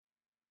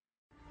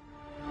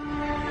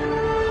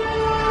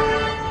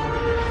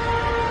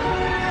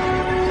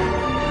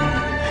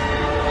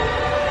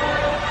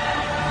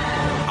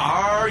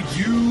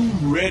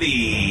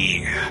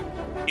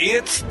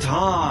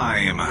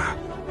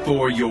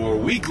for your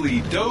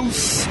weekly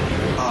dose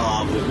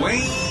of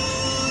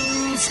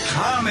Wayne's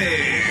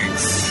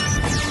Comics.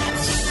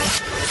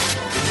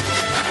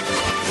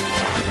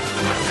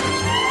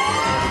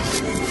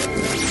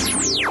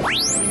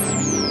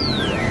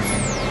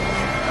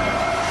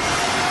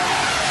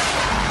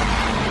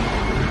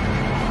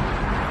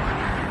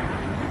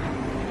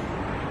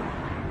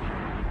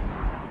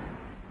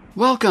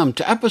 Welcome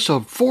to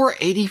episode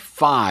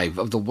 485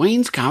 of the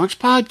Wayne's Comics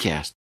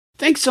Podcast.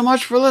 Thanks so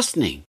much for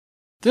listening.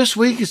 This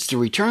week it's the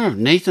return of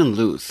Nathan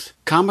Luth,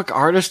 comic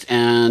artist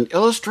and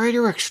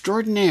illustrator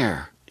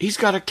extraordinaire. He's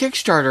got a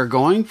Kickstarter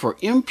going for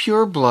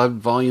Impure Blood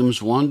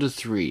Volumes 1 to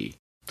 3.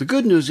 The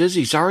good news is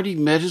he's already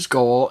met his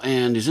goal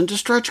and is into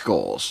stretch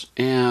goals.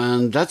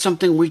 And that's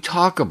something we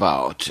talk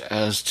about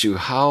as to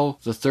how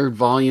the third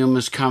volume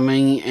is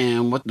coming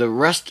and what the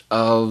rest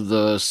of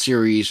the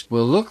series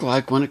will look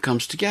like when it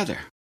comes together.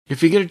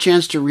 If you get a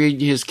chance to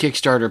read his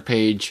Kickstarter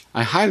page,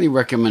 I highly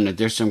recommend it.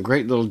 There's some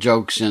great little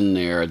jokes in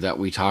there that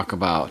we talk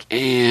about.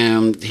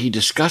 And he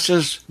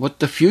discusses what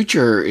the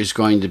future is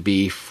going to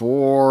be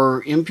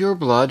for Impure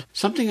Blood,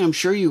 something I'm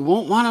sure you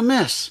won't want to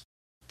miss.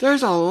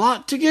 There's a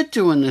lot to get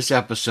to in this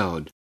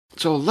episode,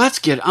 so let's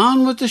get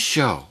on with the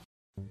show.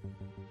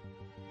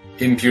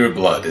 Impure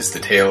Blood is the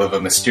tale of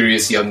a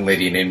mysterious young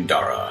lady named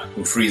Dara,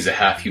 who frees a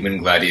half-human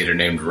gladiator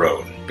named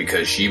Roan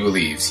because she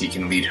believes he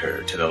can lead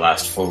her to the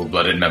last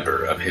full-blooded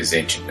member of his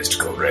ancient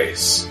mystical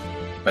race.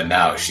 But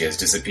now she has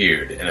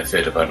disappeared in a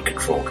fit of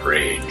uncontrolled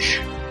rage.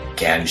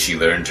 Can she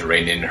learn to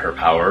rein in her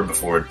power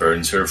before it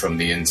burns her from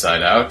the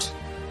inside out?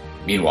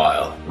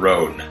 Meanwhile,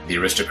 Roan, the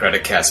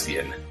aristocratic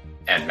Caspian,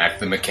 and Mac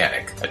the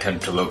Mechanic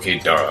attempt to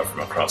locate Dara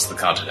from across the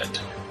continent,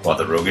 while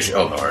the roguish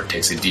Elnor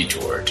takes a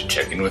detour to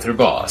check in with her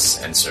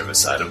boss and serve a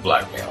side of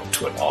blackmail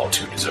to an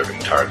all-too-deserving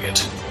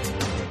target.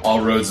 All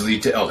roads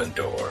lead to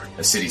Eldendor,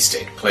 a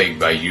city-state plagued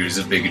by years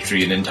of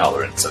bigotry and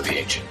intolerance of the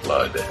ancient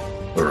blood,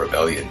 where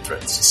rebellion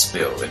threatens to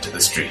spill into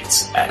the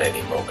streets at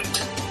any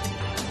moment.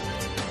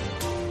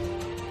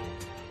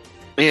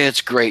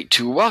 It's great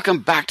to welcome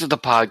back to the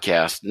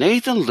podcast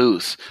Nathan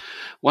Luth,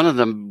 one of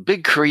the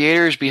big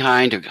creators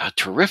behind a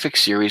terrific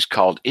series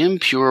called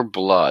Impure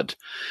Blood.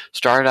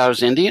 Started out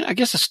as indie. I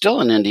guess it's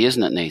still an indie,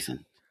 isn't it,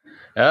 Nathan?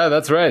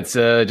 That's right. It's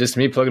just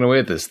me plugging away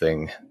at this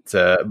thing.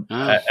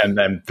 And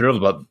I'm thrilled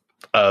about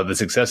the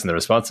success and the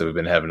response that we've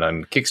been having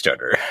on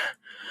Kickstarter.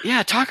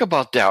 Yeah, talk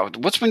about that.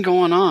 What's been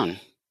going on?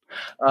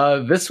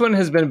 This one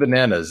has been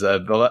bananas.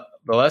 The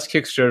last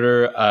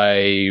Kickstarter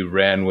I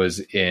ran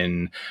was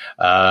in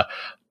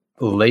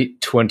late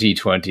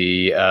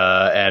 2020,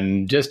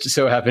 and just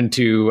so happened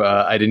to,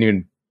 I didn't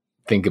even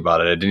think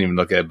about it. I didn't even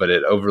look at it, but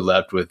it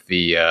overlapped with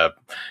the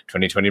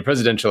 2020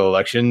 presidential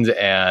elections.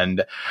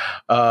 And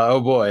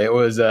oh boy, it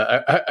was,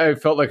 I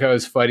felt like I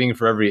was fighting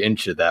for every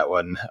inch of that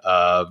one.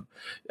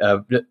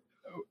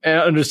 And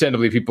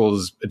understandably,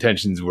 people's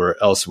attentions were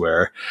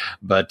elsewhere.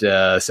 But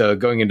so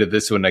going into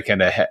this one, I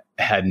kind of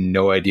had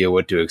no idea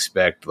what to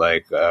expect.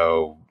 Like,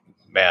 oh,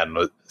 man,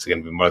 is it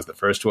going to be more like the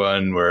first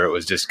one where it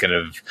was just kind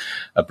of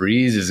a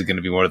breeze? Is it going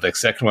to be more like the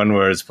second one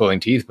where it's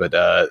pulling teeth? But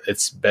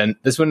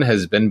this one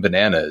has been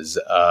bananas.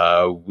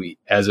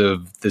 As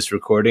of this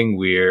recording,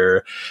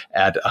 we're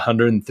at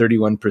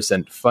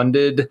 131%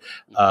 funded.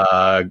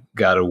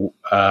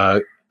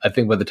 I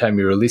think by the time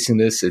you're releasing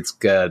this, it's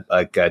got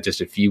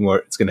just a few more.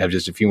 It's going to have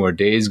just a few more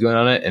days going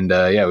on it, and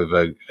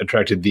we've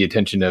attracted the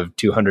attention of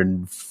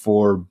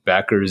 204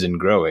 backers and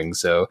growing.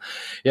 So,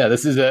 yeah,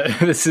 this has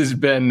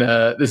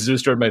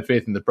restored my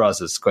faith in the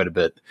process quite a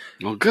bit.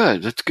 Well,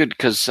 good. That's good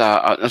because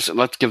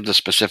let's give the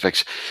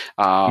specifics.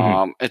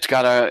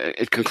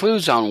 It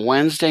concludes on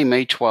Wednesday,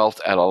 May 12th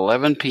at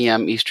 11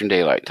 p.m. Eastern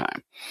Daylight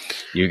Time.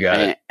 You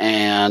got it.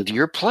 And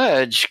your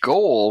pledge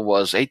goal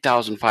was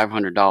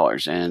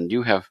 $8,500, and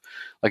you have.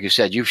 Like you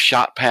said, you've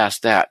shot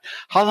past that.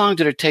 How long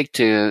did it take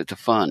to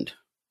fund?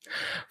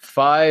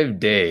 5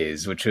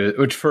 days, which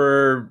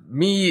for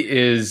me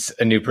is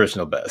a new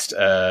personal best.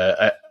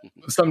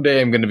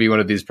 Someday I'm going to be one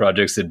of these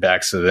projects that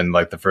backs within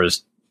like the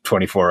first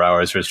 24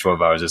 hours, first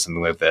 12 hours or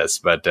something like this.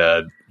 But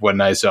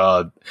when I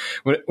saw,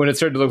 when it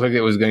started to look like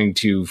it was going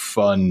to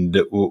fund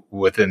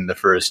within the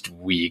first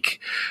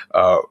week,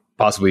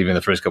 possibly even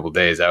the first couple of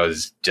days, I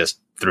was just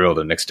thrilled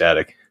and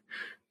ecstatic.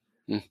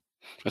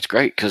 That's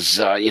great because,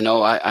 I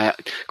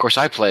of course,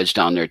 I pledged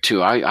down there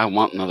too. I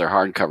want another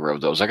hardcover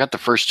of those. I got the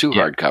first two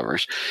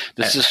hardcovers.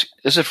 This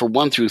is for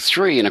 1 through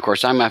 3, and of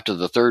course, I'm after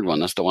the third one.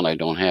 That's the one I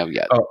don't have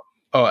yet.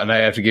 Oh, and I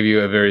have to give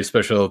you a very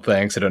special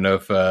thanks. I don't know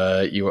if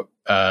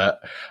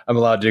I'm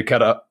allowed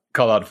to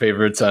call out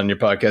favorites on your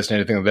podcast and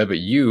anything like that, but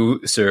you,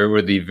 sir,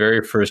 were the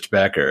very first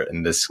backer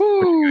in this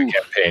particular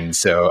campaign.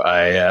 So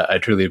I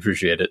truly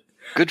appreciate it.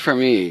 Good for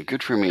me.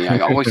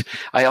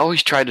 I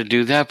always try to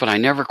do that, but I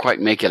never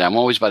quite make it. I'm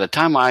always, by the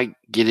time I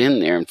get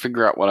in there and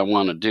figure out what I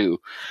want to do,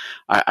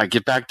 I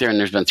get back there and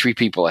there's been 3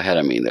 people ahead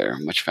of me that are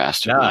much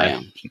faster than I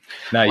am.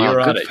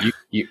 You're on it.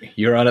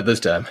 You're on it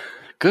this time.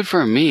 Good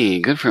for me.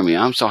 Good for me.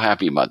 I'm so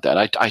happy about that.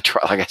 I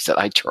try. Like I said,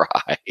 I try.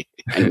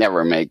 I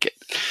never make it,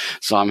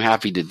 so I'm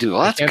happy to do.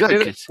 Well, that's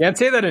good. Can't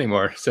say that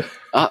anymore. So.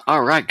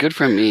 All right. Good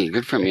for me.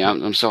 Good for me.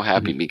 I'm so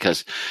happy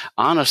because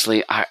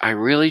honestly, I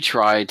really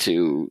try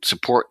to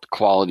support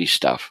quality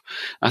stuff.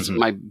 That's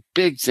my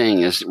big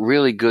thing is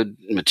really good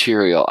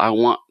material. I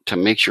want to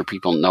make sure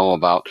people know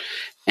about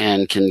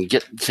and can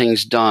get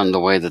things done the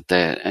way that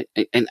they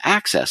and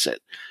access it.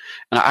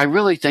 And I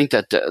really think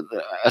that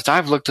as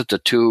I've looked at the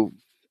two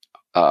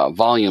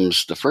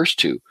volumes, the first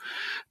two,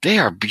 they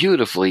are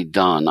beautifully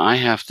done. I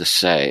have to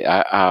say,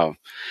 I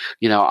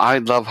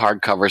love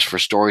hardcovers for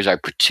stories I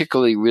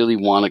particularly really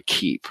want to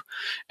keep,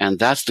 and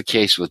that's the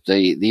case with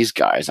these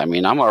guys. I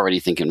mean, I'm already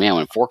thinking, man,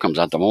 when 4 comes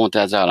out, the moment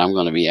that's out, I'm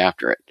going to be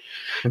after it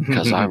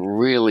because I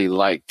really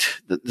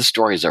liked the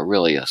stories are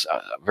really a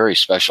very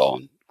special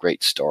and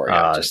great story.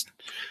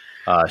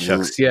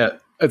 Shucks, yeah.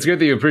 It's good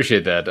that you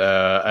appreciate that.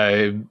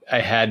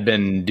 I had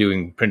been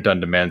doing print on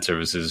demand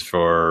services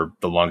for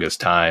the longest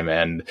time,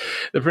 and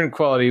the print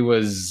quality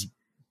was,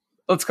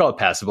 let's call it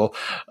passable.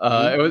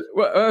 It was,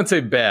 I wouldn't say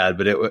bad,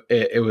 but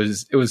it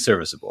was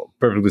serviceable,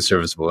 perfectly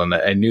serviceable. And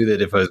I knew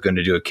that if I was going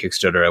to do a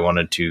Kickstarter, I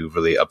wanted to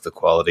really up the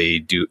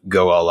quality,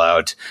 go all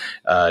out,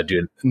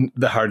 do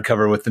the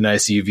hardcover with the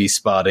nice UV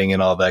spotting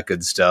and all that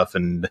good stuff,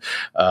 and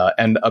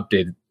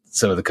update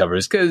some of the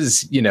covers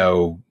because,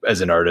 as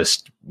an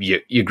artist,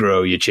 you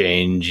grow, you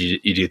change,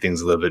 you do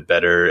things a little bit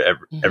better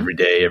every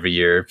day, every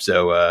year.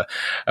 So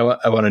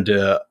I wanted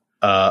to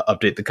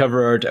update the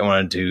cover art. I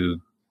wanted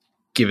to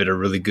give it a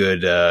really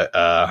good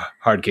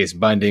hard case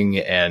binding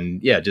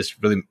and,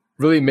 just really,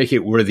 really make it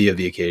worthy of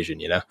the occasion,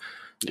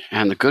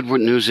 And the good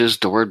news is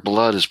the word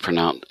blood is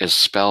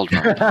spelled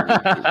right.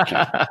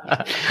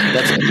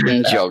 That's an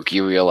in-joke,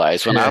 you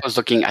realize. When I was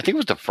looking, I think it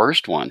was the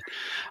first one,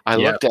 I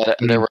looked at it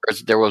and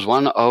there was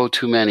one O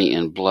too many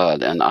in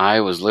blood. And I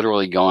was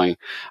literally going,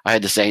 I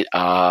had to say,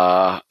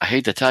 I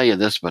hate to tell you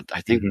this, but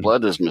I think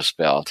blood is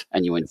misspelled.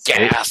 And you went,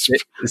 gasp.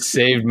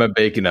 Saved my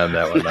bacon on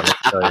that one, I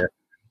will tell you.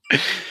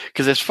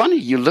 Because it's funny,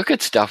 you look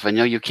at stuff and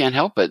you can't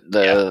help it.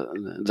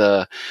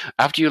 The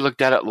after you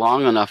looked at it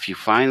long enough, you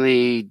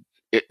finally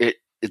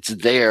it's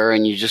there,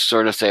 and you just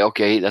sort of say,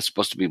 okay, that's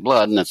supposed to be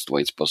blood, and that's the way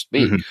it's supposed to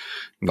be.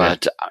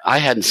 But I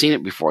hadn't seen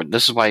it before.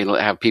 This is why you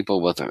have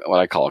people with what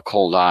I call a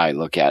cold eye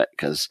look at it,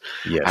 because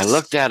I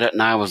looked at it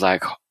and I was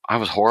like, I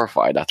was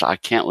horrified. I thought, I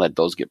can't let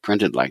those get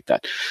printed like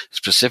that,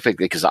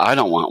 specifically because I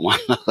don't want one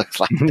that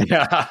looks like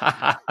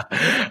that.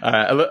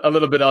 A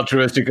little bit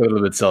altruistic, a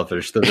little bit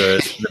selfish. Those are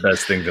the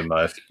best things in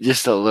life.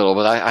 Just a little,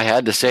 but I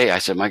had to say, I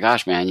said, my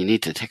gosh, man, you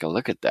need to take a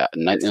look at that.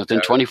 And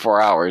within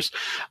 24 hours,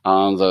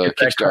 the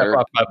Kickstarter.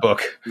 Off my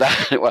book.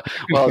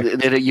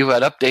 You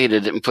had updated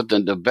it and put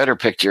the better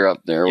picture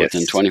up there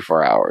within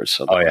 24 hours.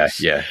 So good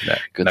not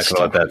going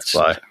to let that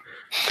fly.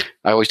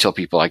 I always tell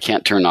people I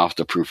can't turn off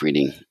the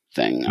proofreading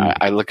thing.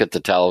 I look at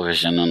the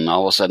television and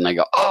all of a sudden I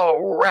go,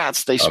 oh,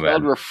 rats, they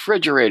spelled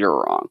refrigerator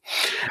wrong.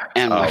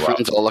 And my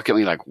friends all look at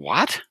me like,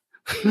 what?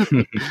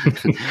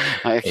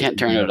 I can't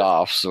turn it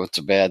off, so it's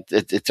a bad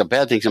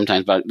thing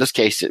sometimes, but in this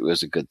case it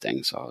was a good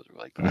thing, so I was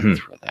really glad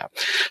for that.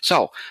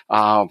 So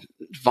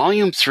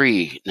volume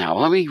 3 now,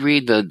 let me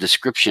read the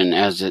description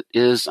as it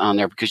is on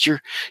there, because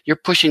you're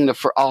pushing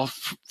for all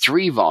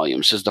 3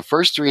 volumes. It says the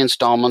first 3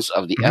 installments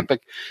of the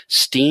epic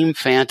steam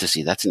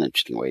fantasy, that's an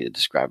interesting way to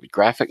describe it,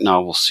 graphic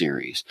novel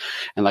series,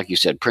 and like you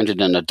said,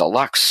 printed in a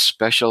deluxe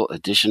special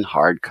edition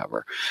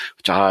hardcover,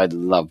 which I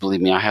love.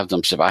 Believe me, I have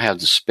them. I have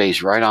the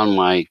space right on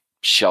my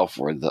shelf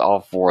where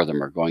all 4 of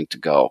them are going to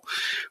go,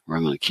 where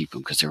I'm going to keep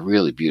them because they're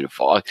really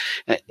beautiful.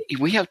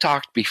 We have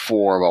talked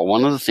before about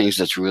one of the things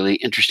that's really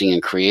interesting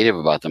and creative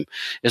about them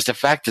is the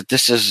fact that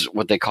this is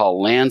what they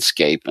call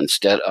landscape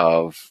instead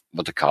of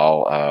what they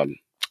call,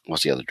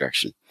 what's the other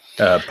direction?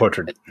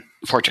 Portrait.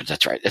 Portrait,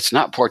 that's right. It's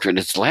not portrait,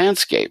 it's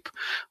landscape,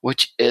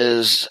 which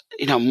is,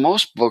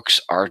 most books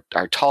are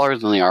taller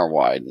than they are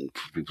wide,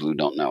 for people who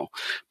don't know.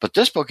 But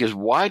this book is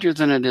wider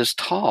than it is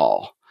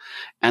tall.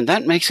 And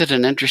that makes it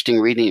an interesting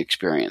reading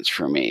experience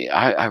for me.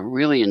 I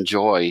really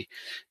enjoy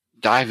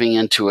diving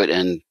into it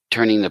and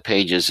turning the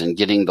pages and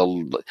getting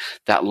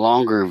that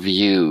longer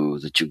view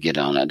that you get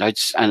on it.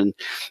 And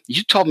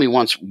you told me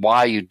once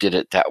why you did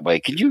it that way.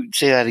 Could you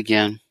say that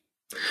again?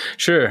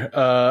 Sure.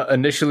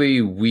 Initially,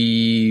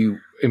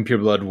 Impure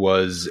Blood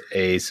was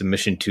a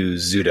submission to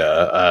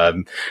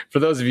Zuda. For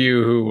those of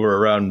you who were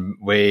around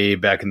way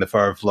back in the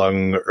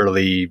far-flung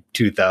early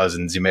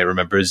 2000s, you may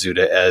remember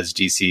Zuda as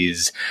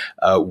DC's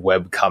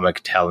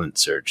webcomic talent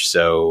search.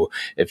 So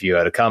if you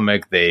had a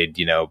comic, they'd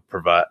do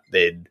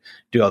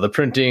all the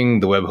printing,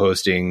 the web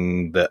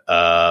hosting,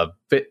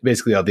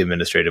 basically all the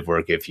administrative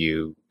work. If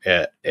you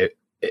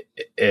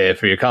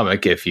for your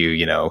comic, if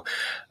you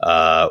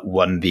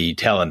won the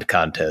talent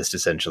contest,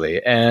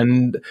 essentially,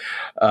 and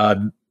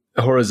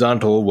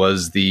horizontal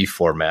was the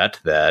format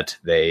that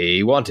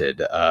they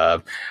wanted,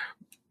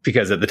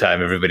 because at the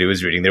time everybody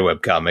was reading their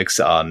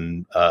webcomics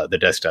on the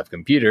desktop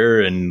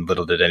computer, and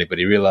little did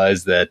anybody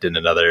realize that in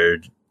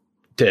another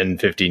 10,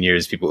 15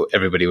 years,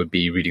 everybody would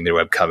be reading their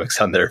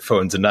webcomics on their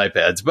phones and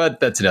iPads, but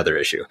that's another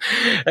issue.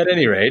 At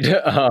any rate,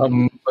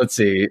 let's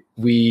see.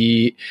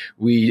 We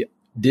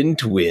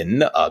didn't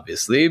win,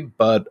 obviously,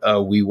 but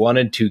we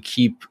wanted to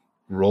keep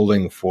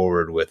rolling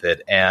forward with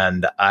it.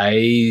 And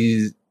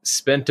I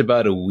spent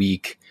about a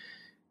week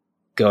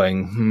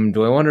going,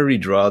 do I want to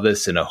redraw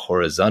this in a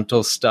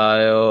horizontal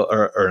style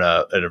or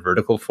in a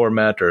vertical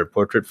format or a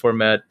portrait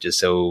format, just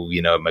so,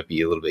 it might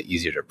be a little bit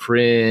easier to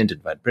print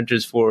and find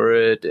printers for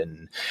it.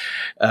 And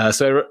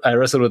so I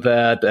wrestled with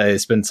that. I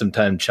spent some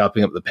time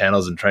chopping up the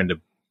panels and trying to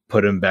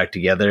put them back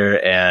together.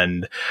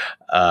 And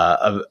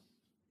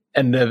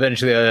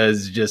eventually I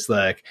was just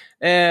like,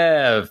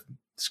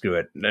 screw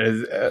it.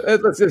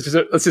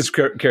 Let's just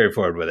carry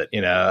forward with it,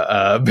 and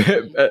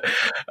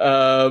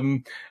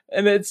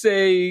it's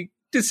a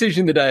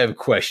decision that I have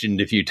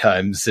questioned a few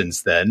times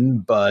since then,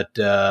 but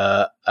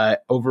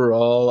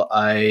overall,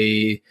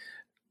 I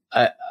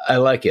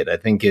like it. I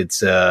think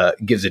it's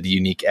gives it a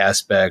unique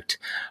aspect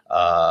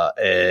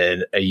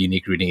and a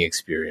unique reading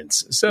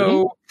experience.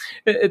 So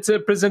it's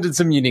presented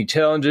some unique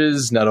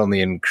challenges, not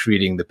only in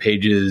creating the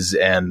pages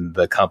and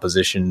the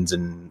compositions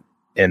and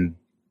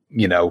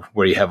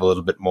where you have a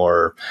little bit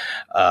more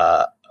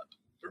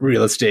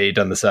real estate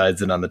on the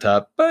sides and on the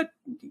top, but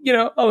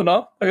all in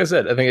all, like I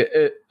said, I think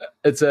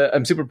it's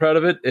I'm super proud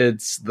of it.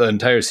 The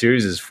entire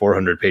series is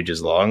 400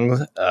 pages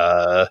long.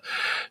 I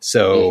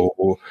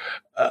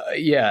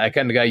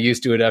kind of got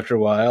used to it after a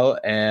while,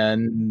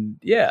 and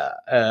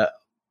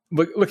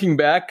looking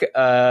back,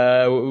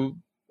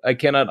 I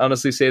cannot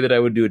honestly say that I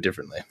would do it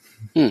differently.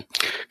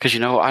 Because, I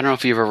don't know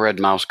if you ever read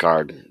Mouse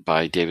Guard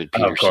by David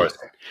Peterson. Of course.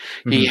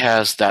 He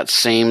has that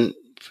same,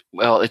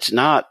 well, it's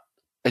not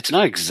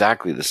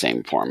exactly the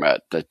same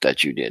format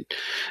that you did.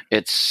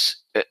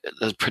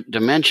 The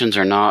dimensions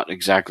are not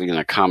exactly in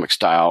a comic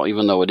style,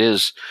 even though it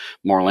is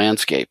more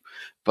landscape.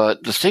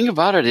 But the thing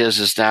about it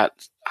is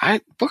that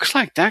books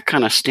like that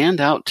kind of stand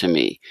out to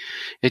me.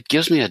 It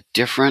gives me a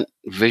different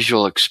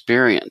visual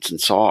experience. And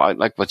so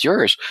like with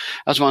yours,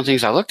 that's one of the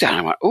things I looked at and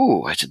I went,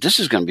 I said, this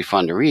is going to be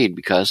fun to read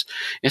because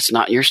it's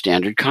not your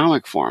standard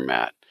comic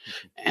format.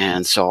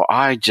 And so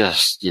I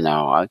just,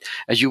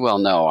 as you well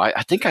know,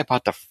 I think I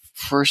bought the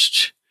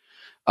first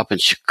up in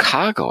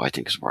Chicago, I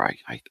think is where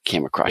I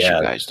came across you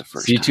guys the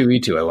first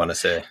C2E2, time. I want to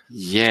say.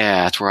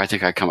 Yeah, that's where I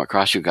think I come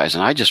across you guys.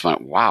 And I just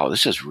went, wow,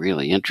 this is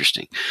really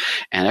interesting.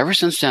 And ever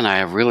since then, I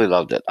have really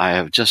loved it. I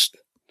have just,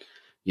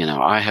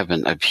 I have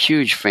been a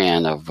huge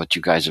fan of what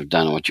you guys have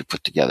done and what you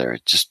put together.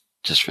 It's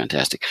just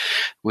fantastic,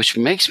 which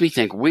makes me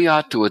think we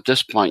ought to, at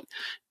this point,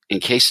 in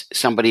case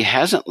somebody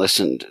hasn't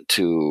listened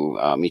to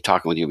me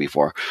talking with you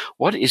before,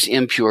 what is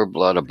Impure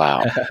Blood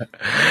about?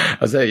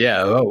 I'll say,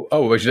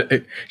 we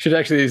should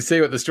actually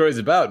say what the story's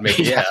about,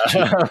 maybe. Yeah.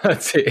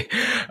 Let's see.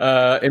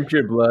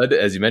 Impure Blood,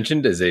 as you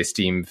mentioned, is a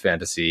steam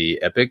fantasy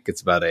epic.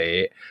 It's about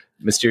a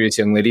mysterious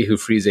young lady who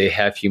frees a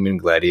half-human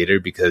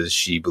gladiator because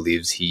she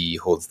believes he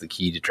holds the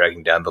key to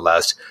tracking down the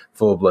last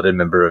full-blooded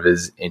member of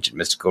his ancient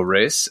mystical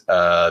race.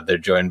 They're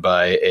joined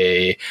by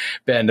a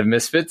band of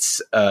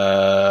misfits,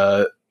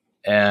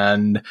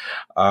 and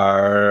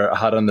are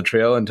hot on the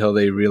trail until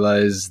they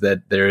realize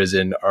that there is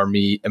a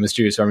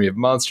mysterious army of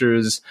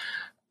monsters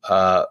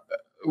that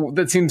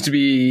seems to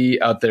be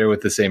out there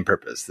with the same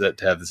purpose,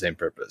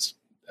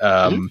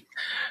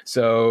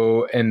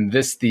 So in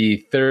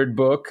the third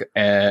book,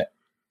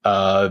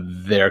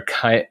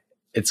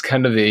 it's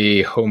kind of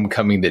a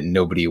homecoming that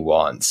nobody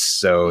wants.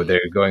 So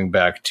they're going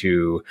back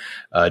to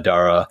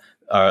Dara,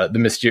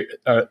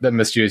 the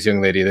mysterious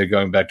young lady. They're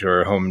going back to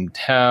her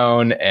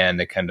hometown, and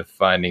they're kind of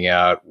finding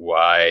out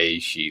why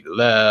she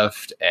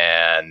left.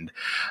 And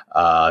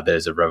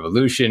there's a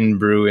revolution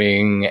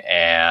brewing,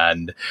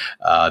 and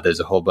there's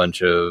a whole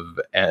bunch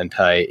of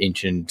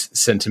anti-ancient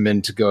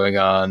sentiment going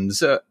on.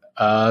 So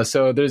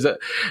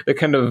they're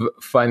kind of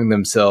finding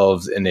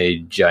themselves in a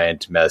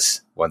giant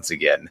mess once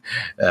again.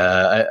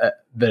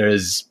 There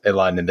is a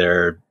line in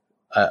there.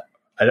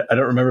 I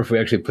don't remember if we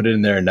actually put it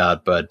in there or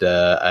not, but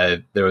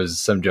there was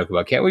some joke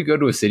about, can't we go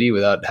to a city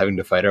without having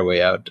to fight our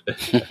way out?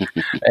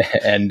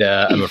 And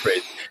I'm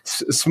afraid,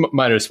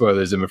 minor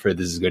spoilers, I'm afraid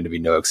this is going to be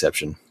no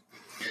exception.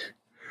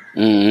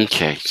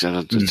 Okay,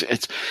 so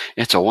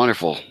it's a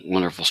wonderful,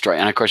 wonderful story,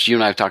 and of course, you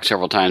and I have talked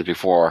several times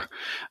before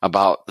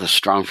about the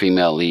strong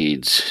female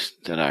leads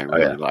that I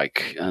really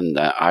like, and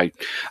I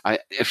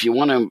if you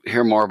want to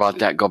hear more about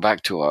that, go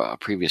back to a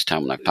previous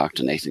time when I've talked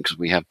to Nathan, because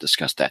we have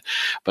discussed that.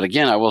 But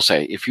again, I will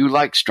say, if you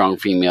like strong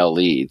female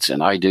leads,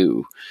 and I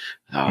do,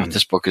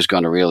 this book is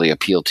going to really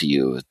appeal to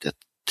you. That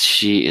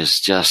she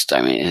is just,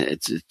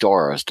 it's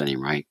Dora's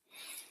name, right?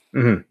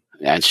 Mm-hmm.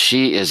 And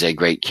she is a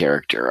great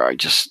character. I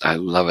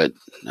love it.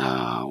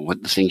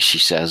 What the things she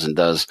says and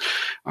does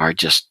are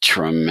just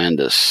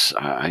tremendous.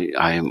 I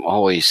am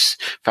always,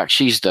 in fact,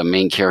 she's the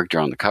main character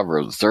on the cover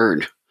of the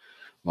third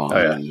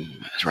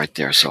volume. It's right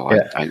there. So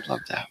I love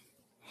that.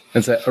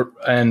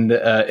 And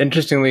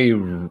interestingly,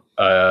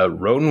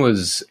 Roan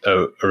was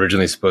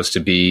originally supposed to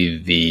be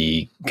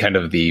the kind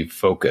of the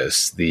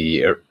focus,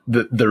 the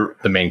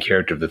main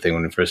character of the thing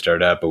when it first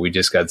started out, but we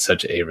just got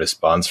such a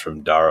response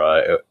from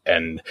Dara,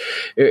 and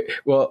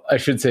I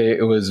should say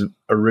it was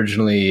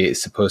originally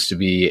supposed to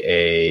be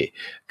a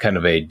kind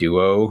of a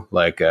duo,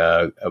 like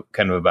kind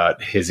of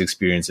about his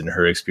experience and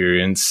her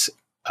experience.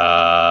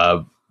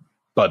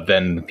 But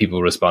then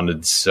people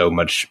responded so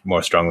much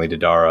more strongly to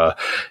Dara.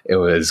 It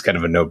was kind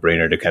of a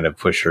no-brainer to kind of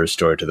push her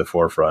story to the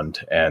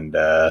forefront and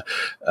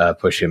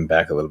push him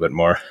back a little bit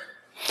more.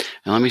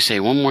 And let me say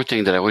one more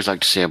thing that I always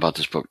like to say about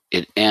this book.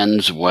 It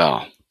ends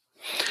well.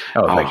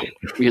 Oh, thank you.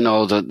 You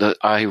know,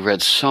 I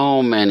read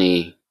so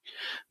many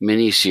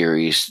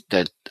miniseries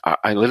that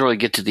I literally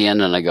get to the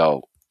end and I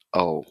go,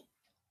 oh,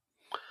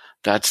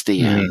 that's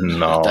the end.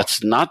 No.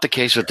 That's not the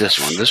case with this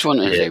one. This one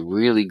is a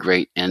really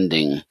great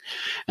ending.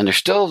 And there's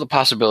still the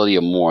possibility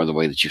of more the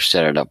way that you've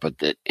set it up,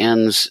 but it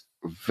ends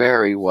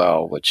very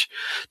well, which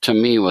to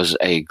me was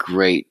a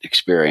great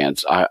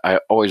experience.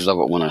 I always love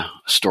it when a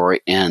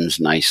story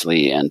ends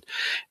nicely and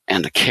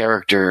the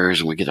characters,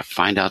 and we get to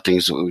find out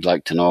things that we'd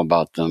like to know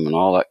about them and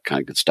all that kind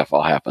of good stuff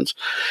all happens.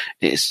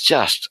 It's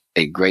just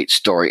a great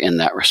story in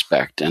that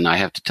respect. And I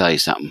have to tell you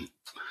something.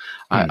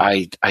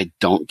 I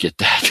don't get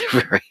that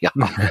very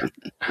often.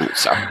 I'm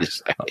sorry to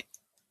say.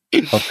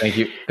 Well, thank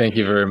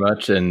you very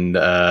much. And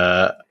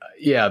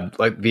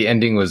like the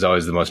ending was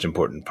always the most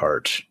important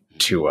part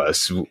to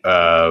us. If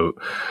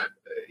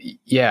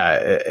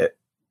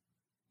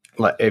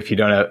you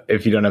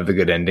don't have the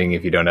good ending,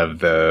 if you don't have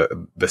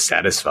the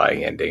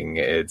satisfying ending,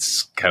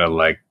 it's kind of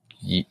like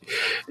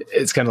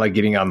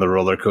getting on the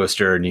roller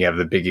coaster, and you have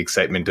the big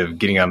excitement of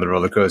getting on the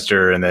roller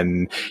coaster, and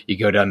then you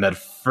go down that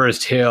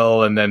first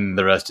hill, and then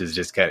the rest is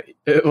just then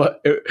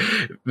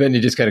you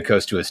just kind of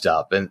coast to a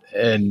stop,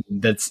 and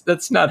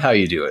that's not how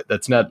you do it.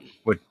 That's not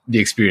what the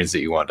experience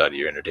that you want out of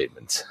your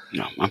entertainments.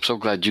 No, I'm so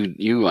glad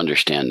you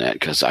understand that,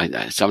 because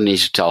somebody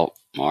needs to tell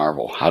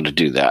Marvel how to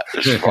do that,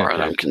 as far as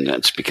I'm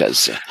convinced,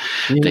 because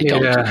they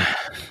don't.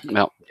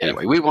 Well,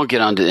 anyway, we won't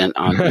get on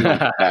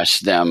bash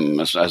them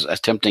as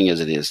tempting as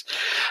it is.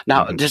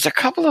 Now, there's a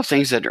couple of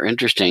things that are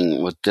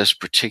interesting with this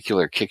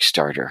particular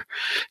Kickstarter.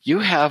 You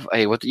have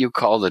what you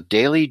call the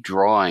daily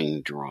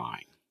drawing.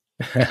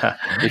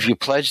 If you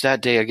pledge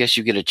that day, I guess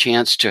you get a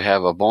chance to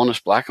have a bonus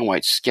black and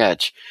white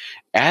sketch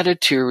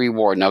added to your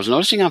reward. And I was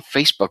noticing on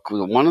Facebook,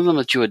 one of them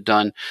that you had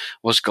done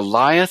was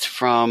Goliath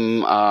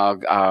from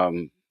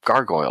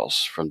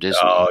Gargoyles from Disney.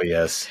 Oh,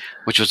 yes.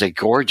 Which was a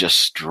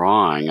gorgeous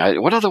drawing.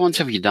 What other ones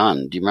have you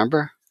done? Do you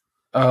remember?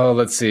 Oh,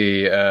 let's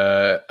see.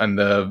 On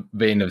the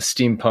vein of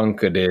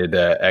steampunk, I did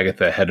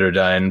Agatha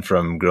Heterodyne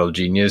from Girl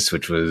Genius,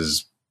 which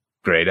was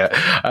great.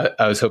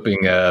 I was hoping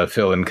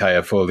Phil and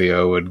Kaya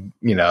Folio would,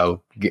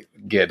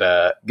 get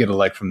a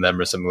like from them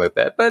or something like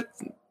that, but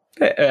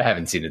I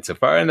haven't seen it so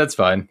far, and that's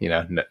fine.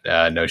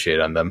 No shade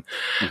on them.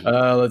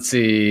 Mm-hmm. Let's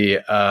see.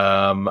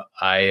 I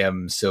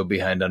am so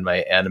behind on my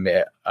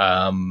anime.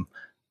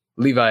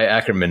 Levi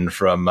Ackerman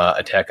from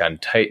Attack on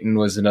Titan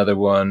was another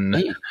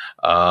one.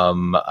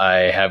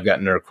 I have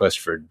gotten a request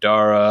for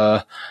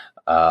Dara.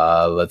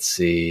 Let's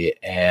see.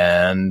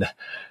 And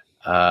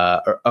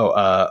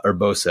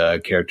Urbosa, a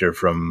character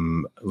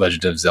from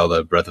Legend of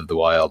Zelda Breath of the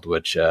Wild,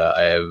 which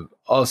I have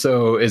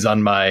also is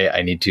on my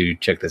I need to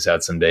check this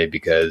out someday,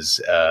 because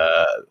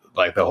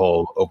like the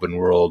whole open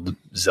world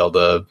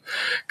Zelda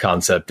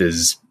concept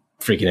is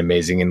freaking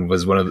amazing, and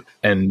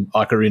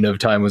Ocarina of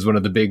Time was one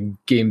of the big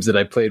games that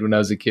I played when I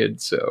was a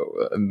kid.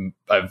 So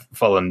I've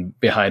fallen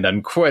behind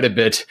on quite a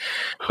bit,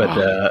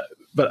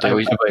 but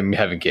I'm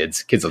having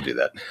kids. Kids will do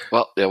that.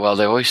 Well, they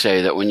always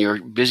say that when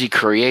you're busy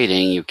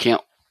creating, you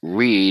can't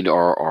read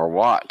or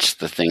watch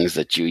the things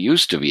that you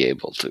used to be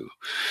able to.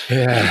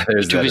 Yeah,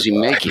 you're too busy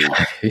making.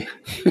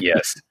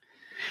 Yes.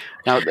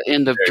 Now,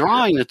 in the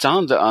drawing that's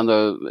on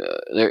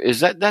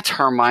the that's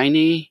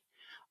Hermione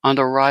on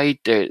the right.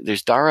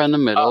 There's Dara in the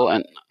middle,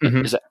 and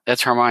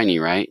that's Hermione,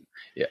 right?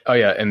 Yeah. Oh,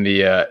 yeah. In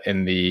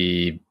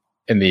the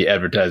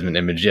advertisement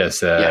image,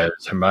 yes,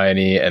 it's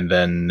Hermione, and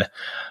then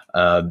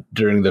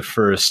during the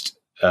first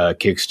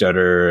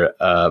Kickstarter,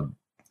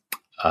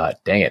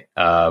 dang it.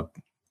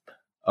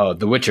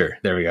 The Witcher.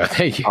 There we go.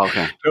 Thank you.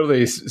 Okay.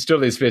 Totally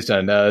spaced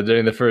on.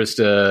 During the first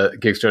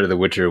Kickstarter, The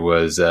Witcher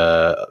was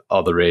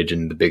all the rage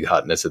and the big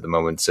hotness at the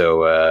moment.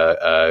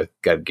 So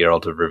got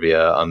Geralt of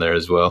Rivia on there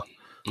as well.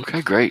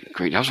 Okay, great.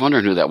 I was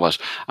wondering who that was.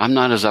 I'm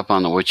not as up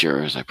on The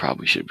Witcher as I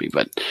probably should be,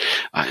 but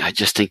I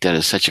just think that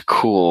is such a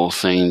cool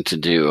thing to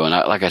do. And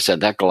like I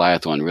said, that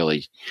Goliath one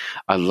really,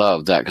 I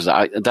love that, because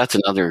that's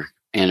another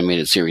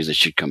animated series that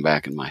should come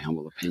back, in my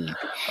humble opinion.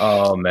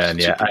 Oh man,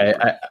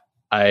 yeah,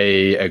 I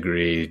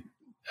agree.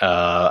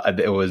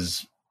 It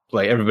was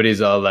like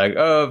everybody's all like,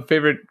 "Oh,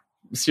 favorite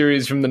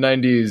series from the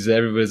 '90s."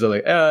 Everybody's all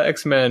like,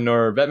 "X-Men"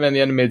 or Batman the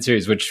Animated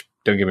Series," which,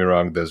 don't get me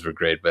wrong, those were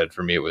great, but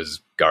for me it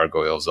was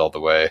Gargoyles all the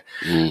way.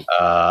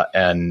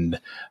 And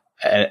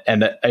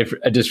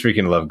I just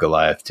freaking love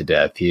Goliath to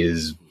death. He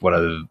is one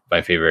of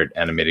my favorite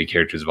animated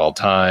characters of all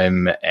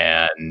time,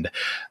 and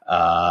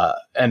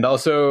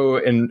also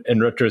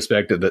in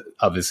retrospect, that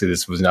obviously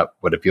this was not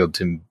what appealed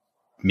to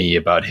me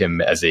about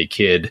him as a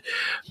kid,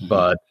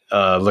 but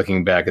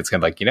looking back, it's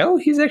kind of like,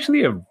 he's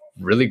actually a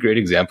really great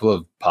example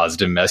of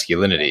positive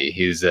masculinity.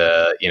 He's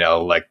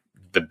like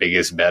the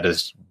biggest,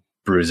 baddest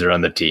bruiser on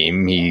the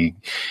team. He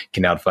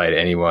can outfight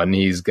anyone.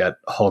 He's got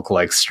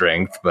Hulk-like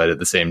strength, but at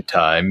the same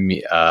time,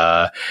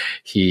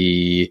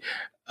 he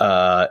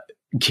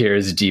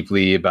cares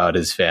deeply about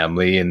his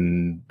family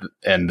and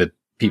the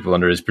people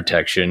under his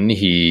protection.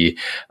 He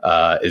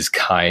is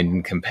kind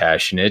and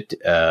compassionate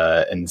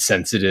and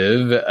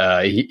sensitive.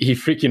 He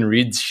freaking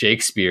reads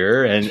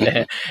Shakespeare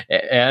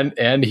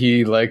and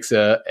he likes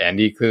and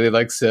he clearly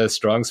likes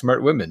strong,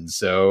 smart women.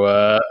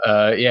 So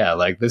yeah,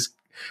 like this.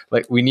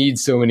 Like, we need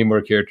so many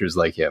more characters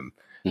like him.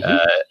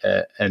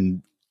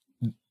 And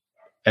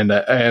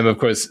I am, of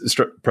course,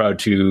 proud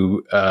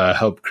to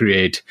help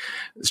create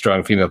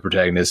strong female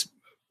protagonists.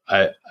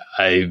 I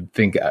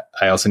think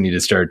I also need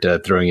to start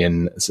throwing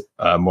in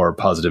more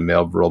positive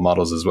male role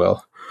models as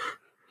well.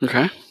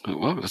 Okay.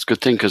 Well, that's a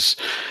good thing, because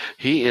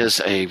he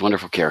is a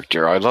wonderful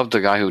character. I love the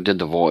guy who did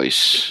the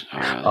voice.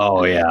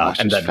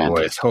 And that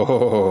voice.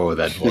 Oh,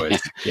 that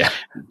voice. Yeah.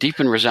 Deep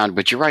and resounding.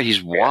 But you're right,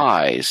 he's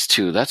wise,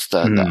 too. That's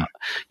the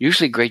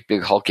usually great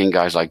big hulking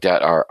guys like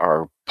that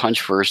are punch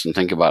first and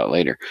think about it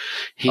later.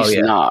 He's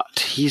not.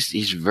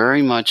 He's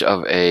very much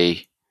of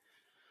a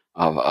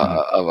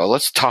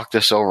let's talk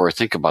this over or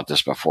think about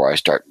this before I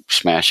start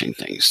smashing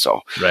things.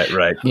 So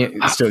right. He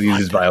still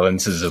uses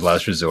violence as a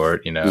last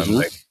resort,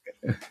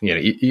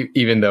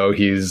 even though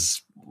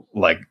he's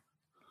like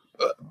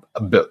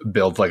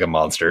built like a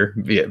monster.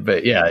 Yeah,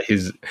 but yeah,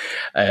 he's.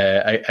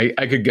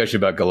 I could gush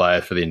about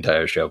Goliath for the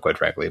entire show, quite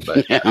frankly.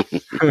 But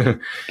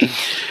you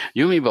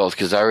and me both,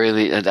 because I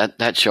really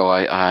that show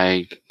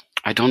I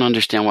don't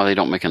understand why they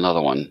don't make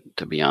another one,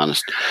 to be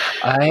honest.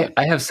 I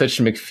have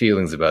such mixed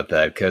feelings about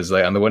that, because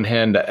like on the one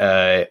hand,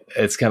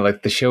 it's kind of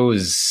like the show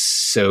is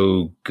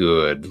so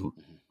good,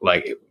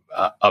 like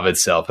of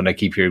itself, and I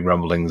keep hearing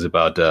rumblings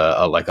about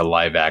like a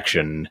live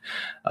action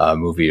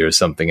movie or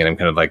something, and I'm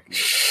kind of like,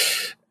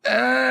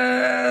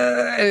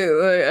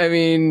 I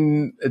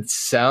mean, it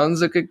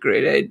sounds like a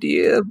great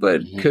idea,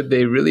 but could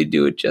they really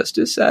do it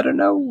justice? I don't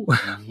know.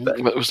 But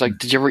it was like,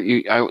 did you ever?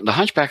 The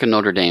Hunchback of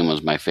Notre Dame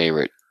was my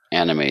favorite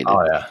animated.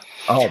 Oh yeah.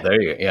 Oh,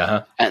 there you go. Yeah.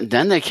 Huh? And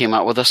then they came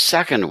out with a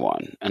second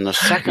one, and the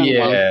second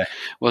one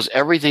was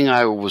everything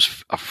I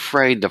was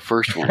afraid the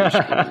first one was.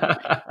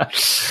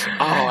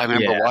 I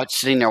remember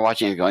sitting there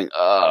watching and going,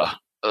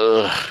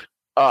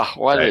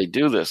 why do they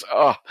do this?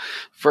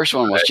 First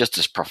one was just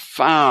as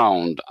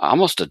profound,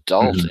 almost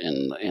adult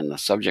in the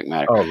subject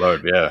matter. Oh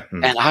Lord, yeah.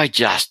 And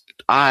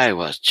I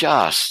was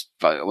just,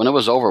 when it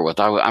was over with,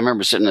 I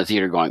remember sitting in the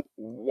theater going,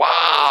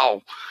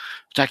 wow,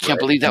 I can't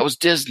believe that was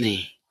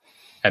Disney.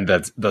 And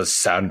that's the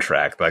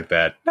soundtrack like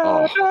that.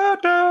 I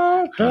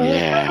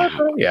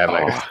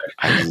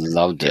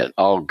loved it.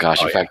 Oh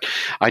gosh! In fact,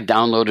 I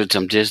downloaded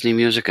some Disney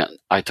music, and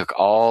I took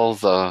all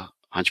the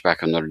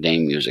Hunchback of Notre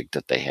Dame music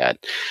that they had,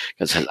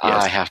 because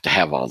I have to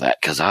have all that,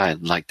 because I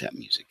like that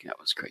music. That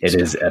was great.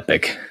 It is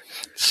epic.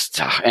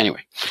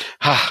 Anyway,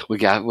 we're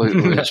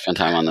gonna spend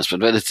time on this,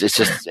 but it's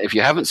just, if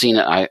you haven't seen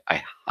it, I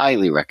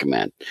highly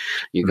recommend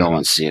you go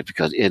and see it,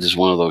 because it is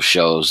one of those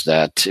shows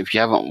that if you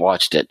haven't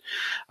watched it,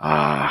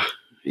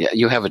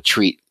 you have a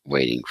treat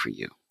waiting for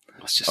you.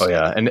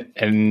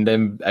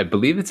 And I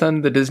believe it's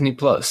on the Disney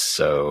Plus.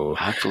 So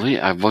I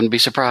wouldn't be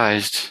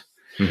surprised.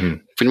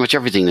 Pretty much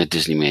everything that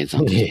Disney made is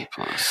on Disney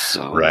Plus.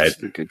 So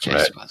it's a good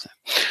case about that.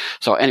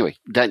 So anyway,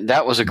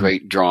 that was a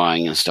great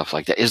drawing and stuff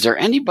like that. Is there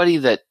anybody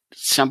that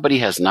somebody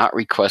has not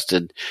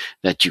requested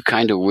that you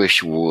kind of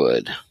wish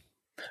would?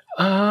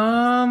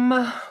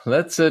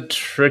 That's a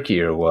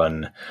trickier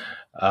one.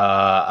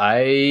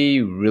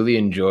 I really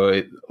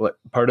enjoy,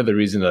 part of the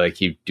reason that I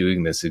keep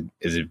doing this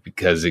is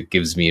because it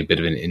gives me a bit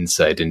of an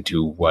insight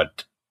into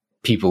what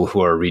people who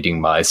are reading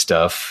my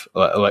stuff,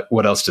 like,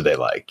 what else do they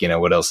like?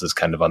 What else is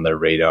kind of on their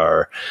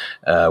radar?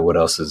 What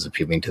else is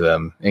appealing to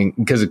them? And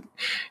because it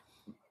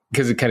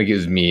kind of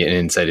gives me an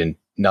insight in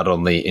not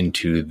only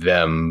into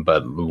them,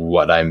 but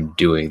what I'm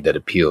doing that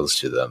appeals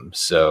to them.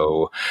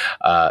 So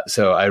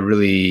I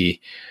really,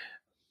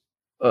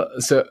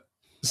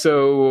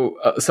 So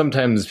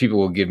sometimes people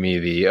will give me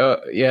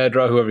the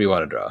draw whoever you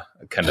want to draw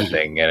kind of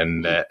thing,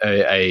 and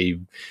I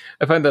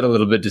find that a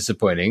little bit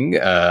disappointing.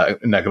 I'm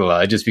not gonna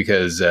lie, just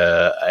because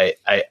I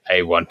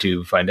want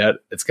to find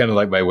out. It's kind of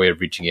like my way of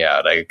reaching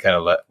out. I kind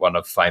of want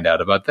to find out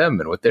about them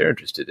and what they're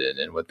interested in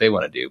and what they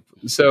want to do.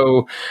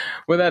 So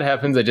when that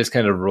happens, I just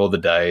kind of roll the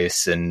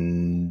dice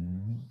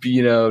and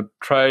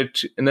try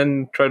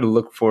to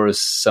look for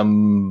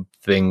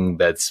something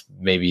that's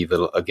maybe a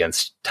little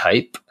against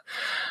type.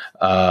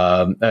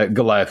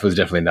 Goliath was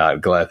definitely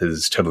not. Goliath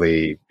is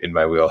totally in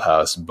my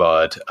wheelhouse,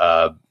 but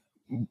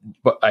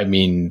I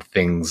mean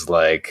things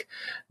like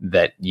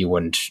that you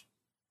wouldn't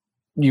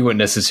you wouldn't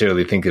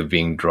necessarily think of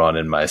being drawn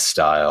in my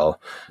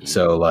style.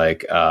 So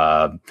like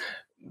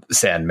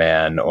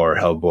Sandman or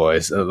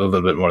Hellboy, a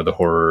little bit more of the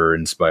horror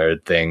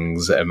inspired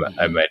things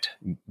I might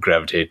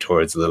gravitate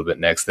towards a little bit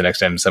next. The next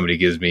time somebody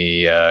gives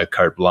me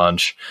carte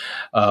blanche.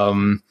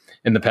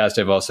 In the past,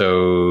 I've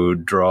also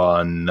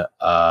drawn,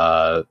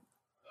 I've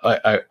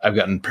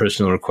gotten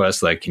personal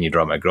requests like, can you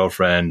draw my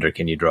girlfriend, or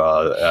can you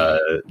draw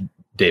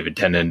David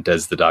Tennant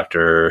as the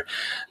Doctor,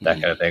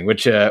 that kind of thing,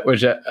 which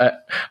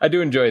I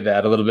do enjoy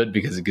that a little bit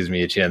because it gives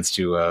me a chance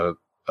to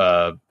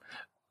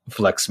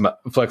flex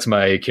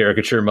my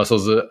caricature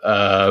muscles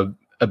a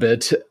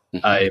bit.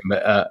 I'm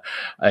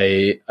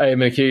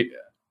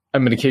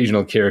an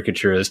occasional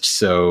caricaturist,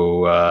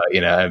 so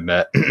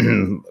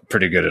I'm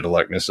pretty good at a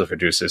likeness, if I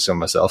do say so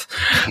myself.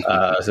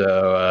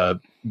 So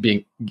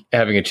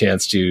having a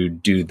chance to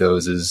do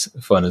those is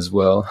fun as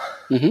well.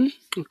 Mm-hmm.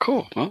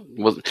 Cool. Well,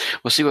 we'll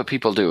see what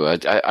people do.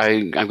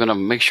 I'm going to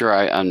make sure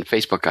on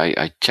Facebook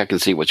I check and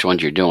see which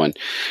ones you're doing,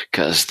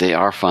 because they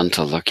are fun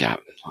to look at.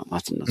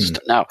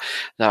 Now,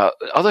 the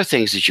other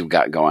things that you've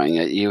got going,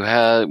 you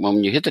had,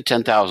 when you hit the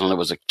 10,000, there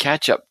was a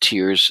catch-up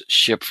tiers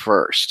ship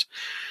first.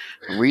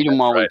 Read them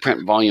while we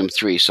print volume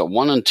 3. So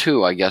 1 and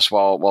 2, I guess,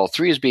 while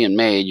 3 is being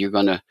made, you're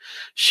going to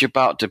ship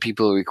out to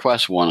people who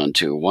request 1 and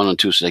 2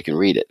 so they can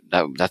read it.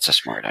 That's a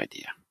smart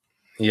idea.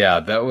 Yeah,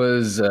 that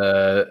was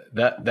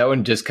that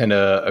one just kind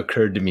of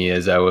occurred to me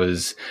as I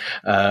was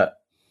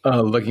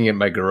looking at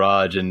my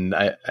garage, and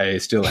I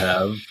still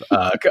have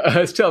a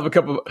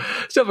couple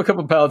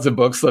pallets of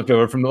books left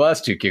over from the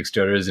last 2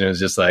 Kickstarters, and it was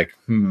just like,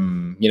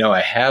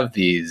 I have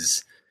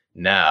these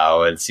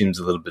now. It seems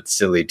a little bit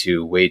silly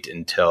to wait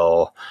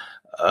until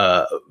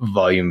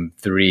volume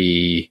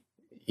 3,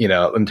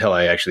 until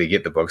I actually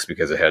get the books,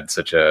 because I had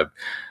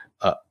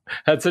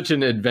such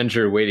an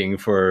adventure waiting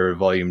for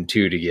volume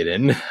 2 to get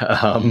in,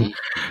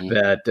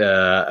 that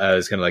I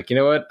was kind of like, you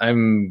know what,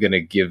 I'm going to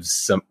give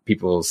some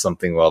people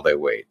something while they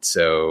wait.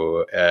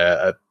 So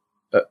I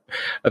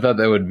thought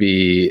that would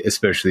be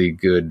especially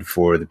good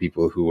for the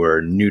people who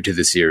are new to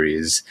the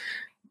series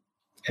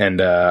and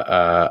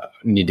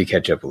need to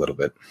catch up a little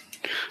bit.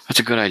 That's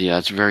a good idea.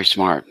 That's very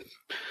smart.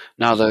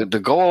 Now, the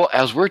goal,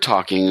 as we're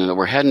talking, that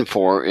we're heading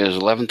for is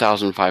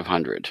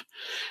 11,500.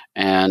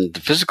 And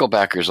the physical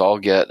backers all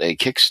get a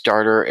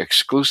Kickstarter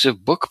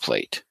exclusive book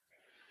plate.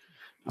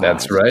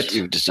 That's right.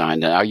 You've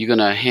designed it. Are you going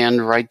to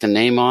handwrite the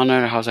name on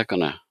it, or how's that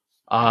going to?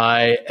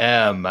 I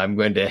am. I'm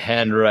going to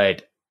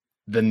handwrite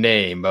the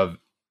name of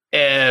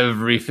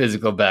every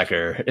physical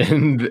backer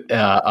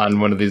on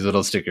one of these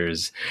little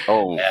stickers.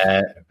 Oh,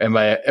 am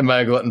I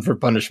a glutton for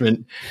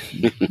punishment?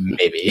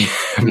 Maybe,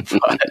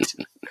 but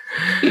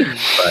I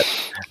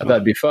thought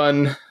it'd be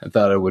fun. I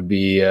thought it would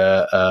be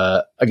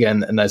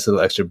again a nice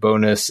little extra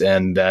bonus,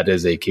 and that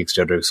is a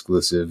Kickstarter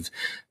exclusive,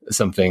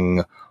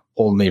 something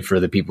only for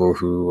the people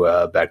who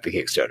back the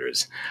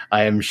Kickstarters.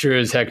 I am sure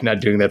as heck not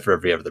doing that for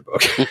every other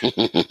book.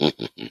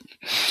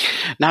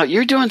 Now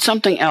you're doing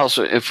something else.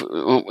 Let's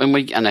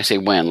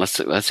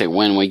say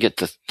when we get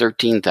to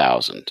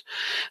 13,000,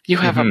 you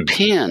have a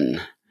pin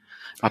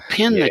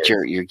that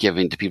you're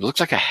giving to people. Looks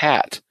like a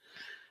hat.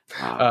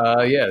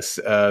 Yes.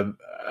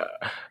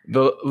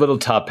 The little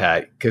top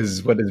hat,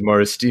 because what is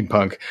more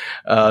steampunk?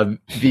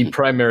 The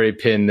primary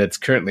pin that's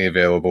currently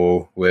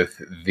available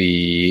with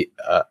the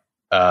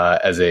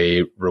as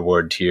a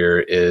reward tier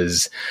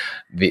is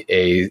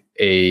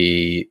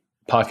a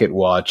pocket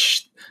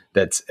watch.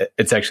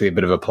 It's actually a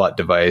bit of a plot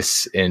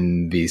device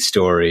in the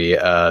story.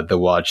 The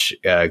watch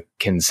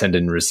can send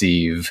and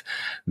receive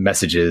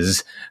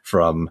messages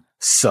from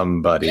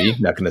somebody.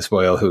 Not going to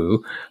spoil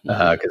who,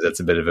 because that's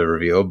a bit of a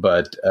reveal.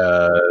 But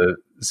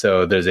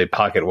so there's a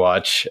pocket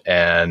watch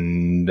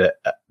and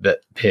that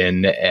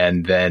pin,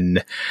 and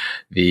then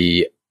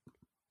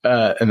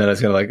and then I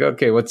was kind of like,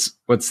 okay, what's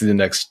the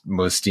next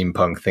most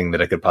steampunk thing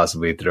that I could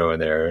possibly throw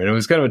in there? And it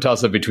was kind of a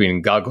toss up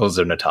between goggles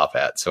and a top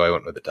hat, so I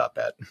went with the top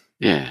hat.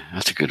 Yeah,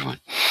 that's a good one.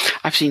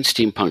 I've seen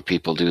steampunk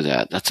people do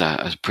that. That's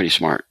a pretty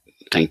smart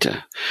thing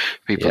to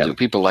people do.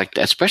 People like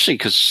that, especially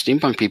because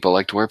steampunk people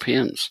like to wear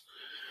pins.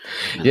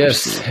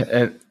 Yes,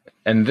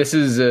 and this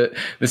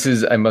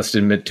is I must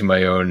admit to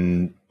my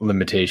own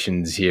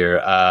limitations here.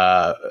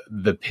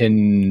 The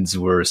pins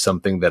were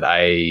something that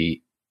I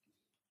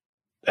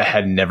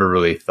had never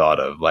really thought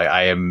of. Like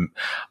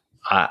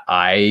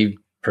I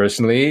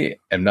personally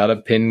am not a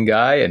pin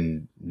guy,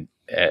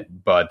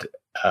 but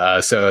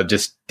so it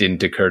just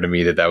didn't occur to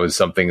me that was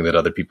something that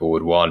other people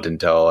would want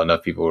until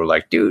enough people were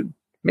like, dude,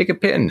 make a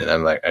pin. And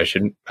I'm like,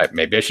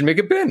 maybe I should make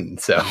a pin.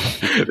 So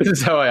this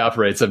is how I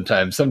operate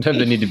sometimes.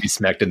 Sometimes I need to be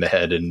smacked in the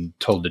head and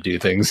told to do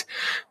things.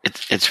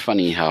 It's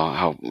funny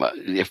how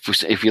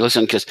if you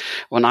listen, because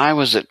when I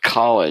was at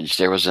college,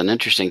 there was an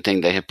interesting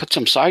thing. They had put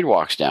some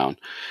sidewalks down,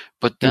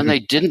 but then they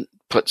didn't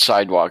put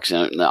sidewalks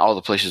in all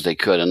the places they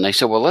could. And they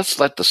said, well, let's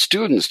let the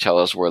students tell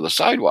us where the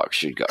sidewalks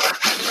should go.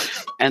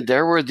 And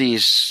there were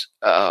these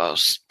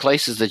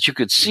places that you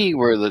could see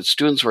where the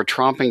students were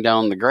tromping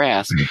down the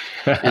grass,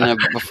 and then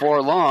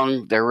before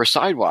long there were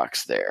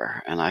sidewalks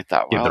there. And I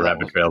thought, Get well, the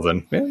rabbit trails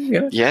in.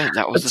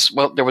 that was this.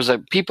 Well, there was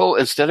people,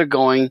 instead of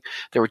going,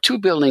 there were two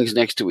buildings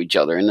next to each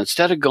other, and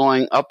instead of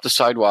going up the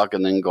sidewalk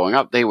and then going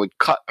up, they would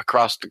cut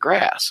across the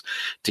grass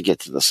to get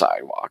to the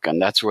sidewalk.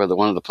 And that's where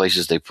one of the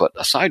places they put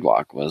a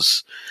sidewalk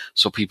was,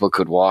 so people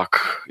could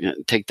walk,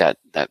 take that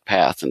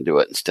path and do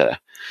it instead of.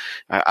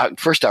 At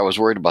first, I was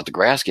worried about the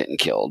grass getting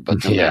killed,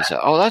 but then they said,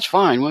 "Oh, that's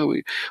fine.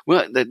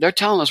 Well, they're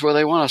telling us where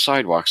they want a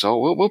sidewalk, so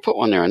we'll put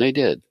one there," and they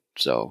did.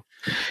 So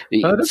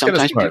that's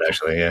sometimes smart,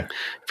 actually,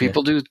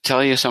 people do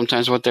tell you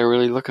sometimes what they're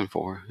really looking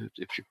for.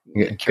 If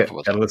you're careful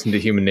with that. Gotta listen to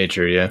human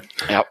nature, Yep.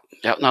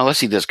 Now let's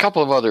see. There's a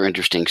couple of other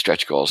interesting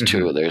stretch goals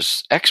too. Mm-hmm.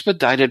 There's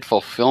expedited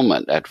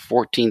fulfillment at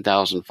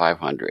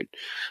 14,500.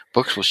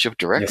 Books will ship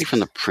directly from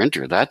the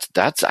printer. That's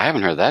I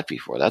haven't heard that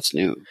before. That's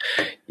new.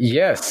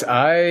 Yes,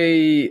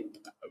 I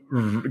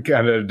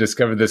kind of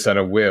discovered this on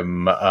a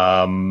whim,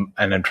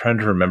 and I'm trying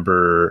to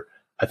remember.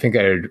 I think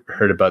I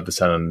heard about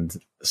this on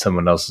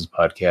someone else's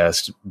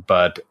podcast,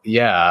 but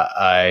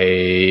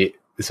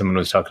someone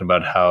was talking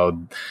about how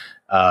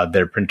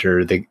their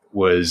printer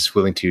was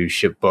willing to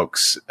ship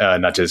books,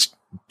 not just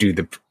do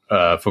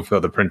fulfill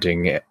the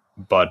printing,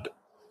 but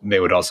they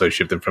would also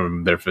ship them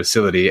from their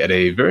facility at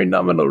a very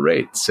nominal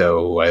rate.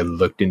 So I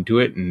looked into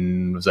it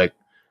and was like,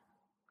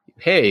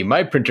 hey,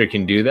 my printer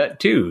can do that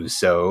too.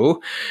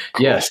 So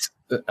cool. Yes.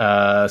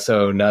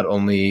 So not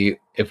only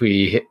if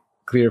we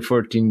clear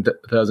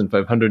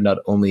 14,500, not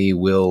only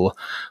will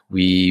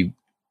we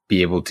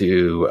be able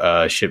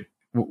to ship,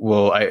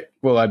 will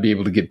I be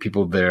able to get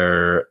people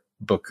their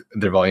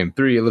volume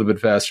 3 a little bit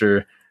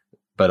faster,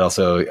 but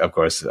also, of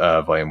course,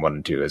 volume 1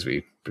 and 2, as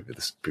we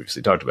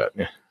previously talked about.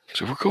 Yeah.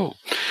 Super cool.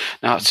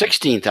 Now at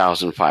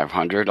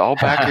 16,500, all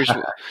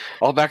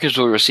backers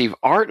will receive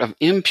Art of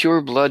Impure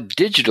Blood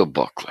digital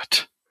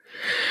booklet,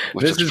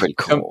 which is pretty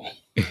cool.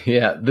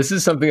 This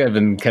is something I've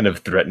been kind of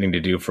threatening to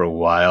do for a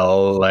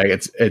while. Like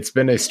it's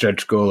been a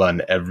stretch goal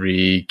on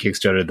every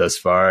Kickstarter thus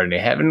far, and they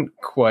haven't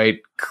quite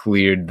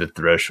cleared the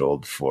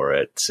threshold for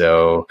it.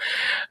 So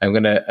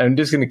I'm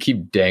just gonna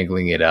keep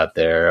dangling it out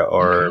there,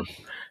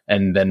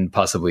 and then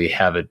possibly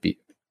have it be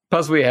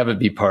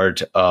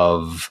part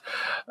of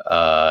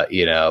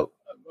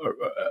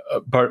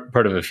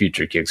part of a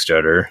future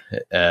Kickstarter,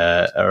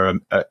 or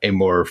a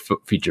more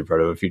featured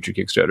part of a future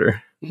Kickstarter.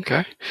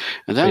 Okay,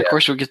 and then of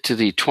course we'll get to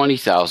the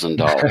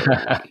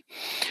 $20,000,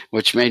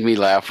 which made me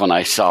laugh when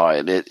I saw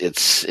it.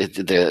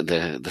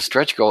 The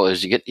stretch goal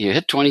is you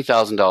hit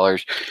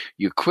 $20,000,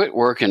 you quit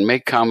work and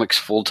make comics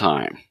full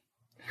time.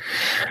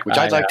 Which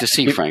I'd like to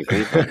see,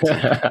 frankly.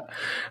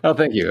 Oh,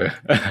 thank you.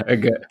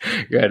 Good.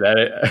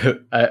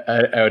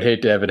 I would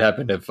hate to have it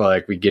happen if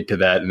we get to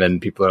that and then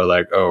people are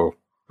like, oh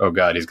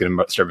God, he's going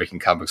to start making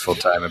comics full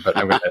time. But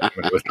I'm going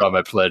to withdraw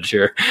my pledge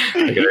here.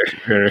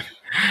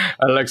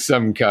 I like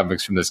some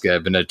comics from this guy,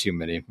 but not too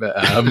many. But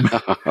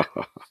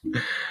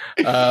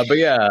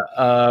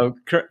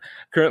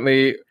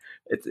currently.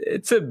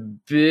 It's a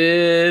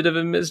bit of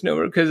a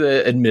misnomer because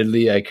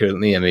admittedly I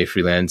currently am a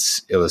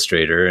freelance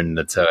illustrator and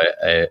that's how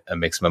I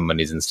make some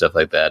monies and stuff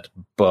like that.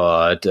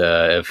 But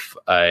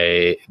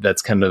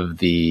that's kind of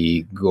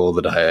the goal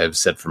that I have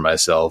set for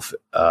myself,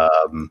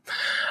 that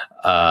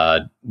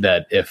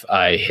if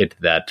I hit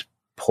that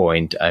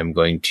point, I'm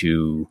going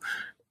to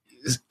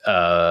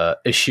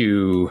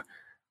issue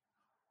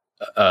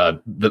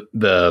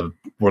the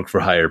work for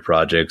hire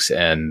projects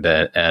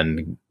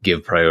and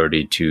give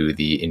priority to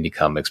the indie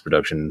comics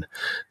production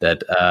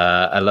that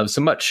I love so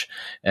much,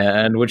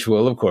 and which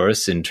will, of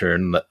course, in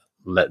turn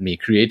let me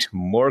create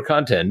more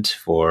content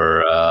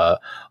for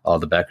all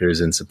the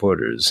backers and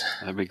supporters.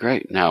 That'd be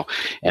great. Now,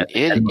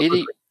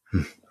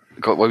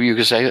 what were you going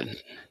to say?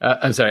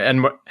 I'm sorry,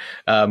 and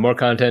more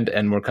content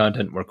more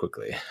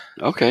quickly.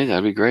 Okay,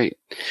 that'd be great.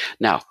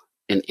 Now,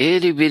 an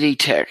itty-bitty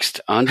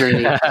text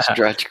underneath the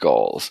stretch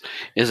goals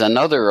is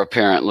another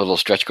apparent little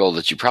stretch goal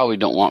that you probably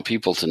don't want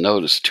people to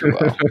notice too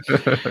well.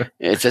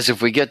 It says,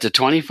 if we get to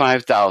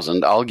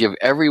 25,000, I'll give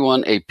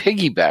everyone a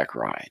piggyback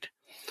ride.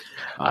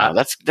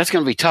 That's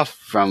going to be tough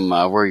from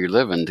where you're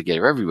living to get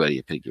everybody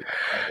a piggyback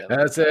ride.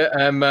 That's it.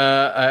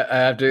 I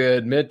have to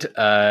admit,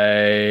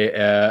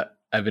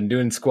 I've been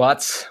doing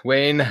squats,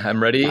 Wayne.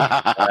 I'm ready.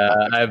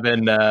 I've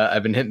been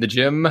hitting the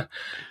gym.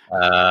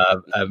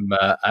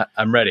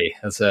 I'm ready.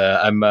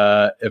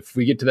 If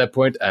we get to that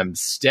point, I'm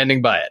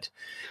standing by it.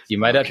 You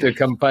might have to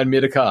come find me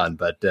at a con,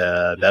 but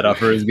that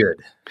offer is good.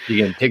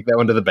 You can take that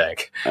one to the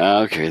bank.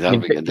 Okay, that'll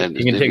be good.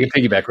 You can take a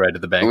piggyback ride to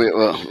the bank.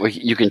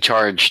 You can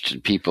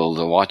charge people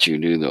to watch you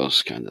do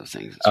those kinds of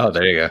things. Oh,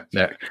 there you go.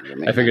 There.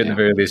 I figured at the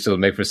very least it'll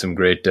make for some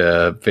great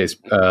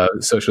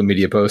social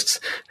media posts.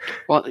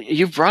 Well,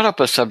 you brought up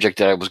a subject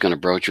that I was going to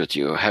broach with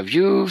you. Have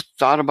you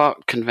thought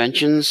about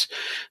conventions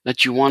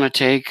that you want to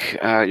take?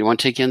 You want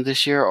to take in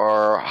this year,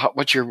 or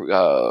what's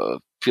your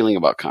feeling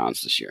about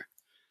cons this year?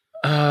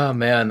 Oh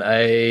man,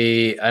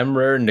 I'm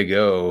raring to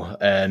go,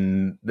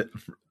 and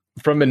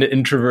from an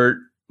introvert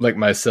like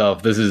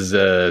myself, this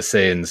is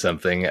saying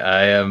something.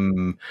 I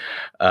am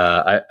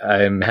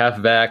half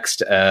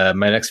vaxxed.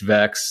 My next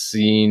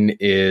vaccine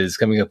is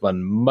coming up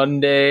on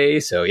Monday.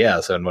 So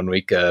so in 1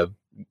 week,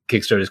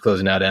 Kickstarter is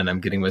closing out, and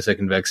I'm getting my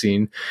second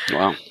vaccine.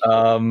 Wow.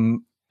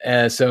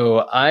 And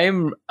so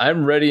I'm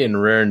ready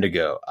and raring to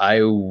go.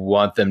 I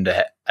want them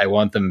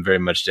very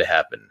much to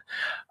happen.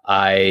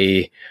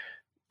 I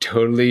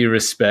totally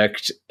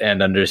respect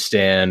and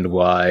understand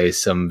why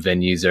some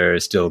venues are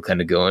still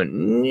kind of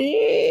going,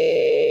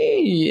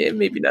 yeah,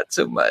 maybe not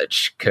so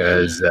much,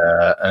 because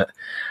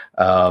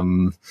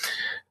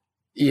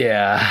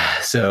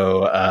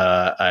so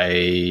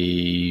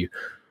I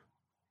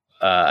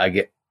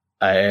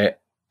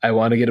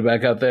want to get it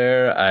back out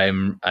there.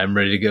 I'm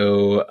ready to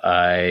go.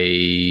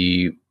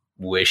 I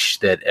wish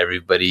that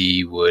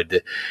everybody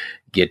would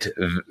get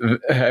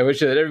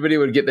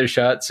their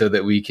shot so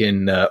that we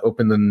can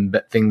open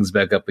things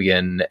back up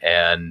again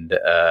and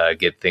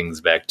get things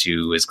back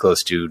to as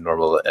close to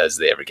normal as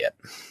they ever get.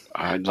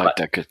 I'd like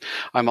that, because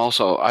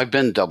I've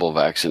been double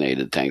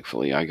vaccinated,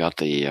 thankfully. I got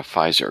the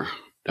Pfizer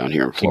down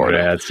here in Florida.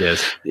 Congrats,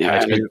 yes.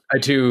 Yeah, I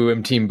too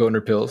am team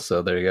boner pills,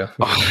 so there you go.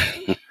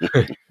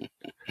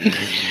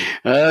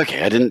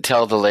 Okay, I didn't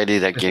tell the lady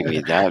that gave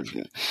me that.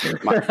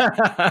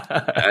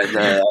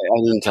 I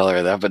didn't tell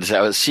her that, but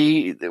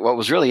what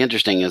was really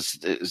interesting is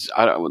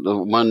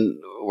the one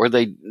where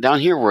they down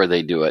here where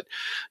they do it,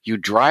 you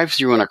drive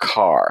through in a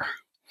car.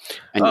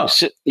 And you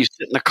sit in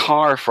the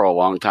car for a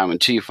long time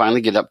until you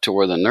finally get up to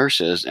where the nurse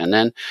is. And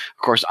then, of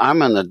course,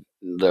 I'm in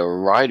the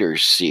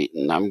rider's seat,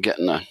 and I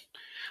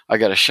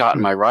got a shot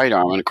in my right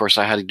arm. And, of course,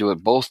 I had to do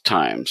it both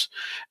times.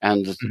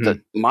 And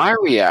my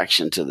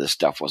reaction to this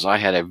stuff was I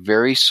had a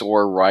very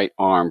sore right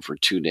arm for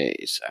 2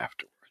 days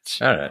afterwards.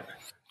 All right.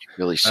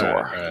 Really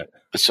sore. All right.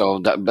 So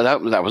that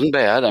wasn't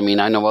bad. I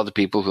mean, I know other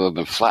people who have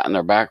been flat on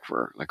their back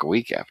for like a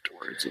week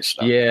afterwards and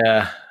stuff.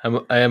 Yeah,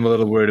 I am a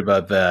little worried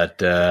about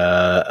that.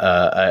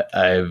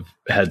 I've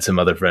had some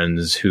other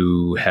friends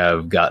who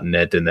have gotten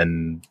it and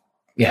then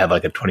had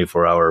like a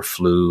 24-hour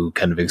flu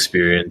kind of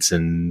experience,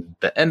 and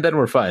then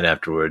we're fine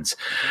afterwards.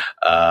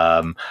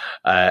 I'm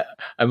a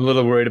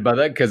little worried about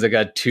that because I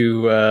got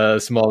two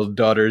small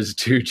daughters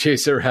to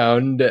chase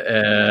around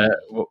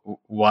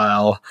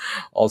while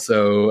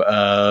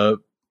also.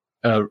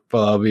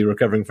 I'll be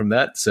recovering from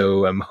that,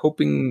 so I'm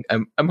hoping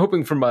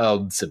for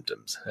mild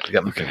symptoms. I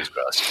got my fingers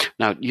crossed.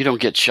 Now, you don't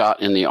get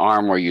shot in the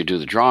arm where you do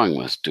the drawing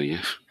with, do you?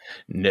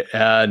 No.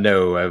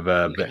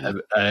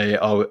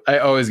 I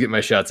always get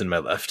my shots in my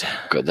left.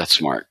 Good, that's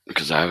smart,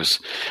 because I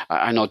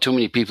know too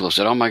many people have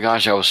said, "Oh my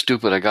gosh, I was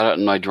stupid. I got it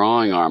in my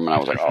drawing arm," and I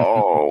was like,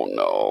 "Oh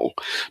no,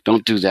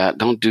 don't do that,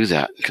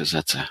 because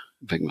that's a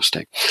big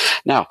mistake."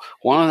 Now,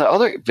 one of the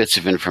other bits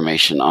of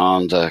information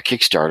on the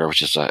Kickstarter,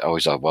 which is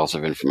always a wealth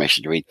of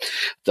information to read,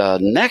 the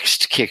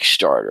next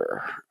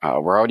Kickstarter,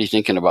 we're already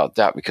thinking about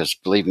that because,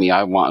 believe me,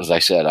 as I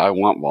said, I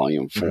want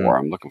Volume 4. Mm-hmm.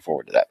 I'm looking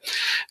forward to that.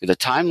 The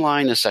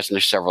timeline is such, and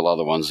there's several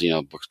other ones,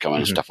 books coming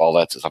and stuff, all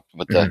that stuff.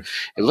 But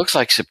it looks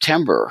like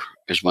September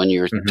is when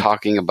you're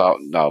talking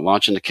about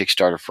launching the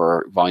Kickstarter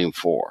for Volume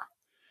 4.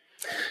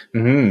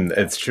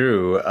 It's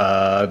true.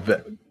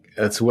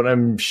 That's what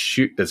I'm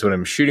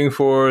shooting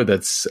for.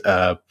 That's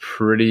a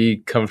pretty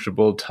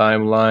comfortable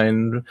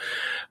timeline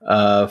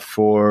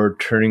for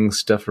turning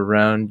stuff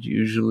around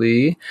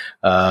usually.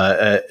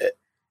 Or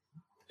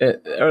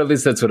at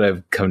least that's what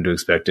I've come to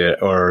expect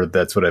it, or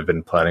that's what I've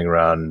been planning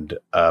around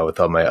with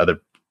all my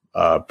other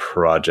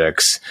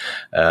projects,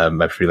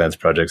 my freelance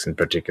projects in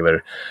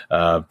particular.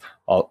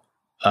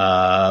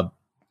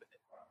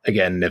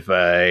 Again, if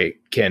I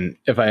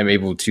am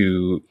able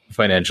to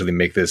financially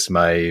make this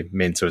my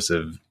main source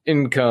of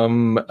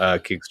income,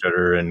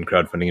 Kickstarter and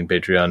crowdfunding and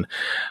Patreon,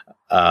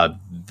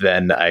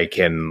 then I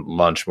can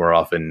launch more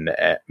often.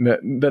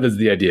 That is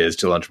the idea, is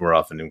to launch more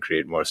often and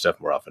create more stuff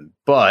more often.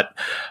 But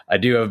I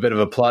do have a bit of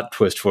a plot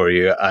twist for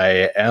you.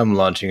 I am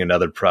launching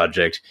another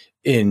project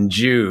in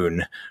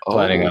June,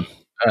 planning on.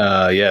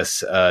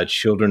 Yes,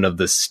 Children of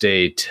the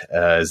State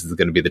is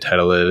going to be the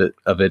title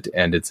of it,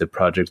 and it's a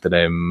project that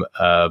I'm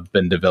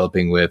been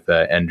developing with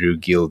Andrew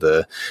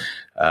Gilda.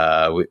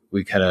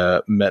 We kind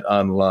of met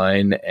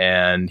online,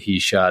 and he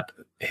shot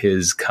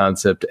his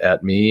concept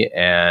at me,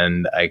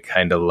 and I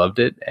kind of loved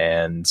it.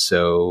 And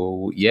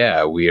so,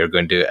 we are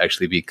going to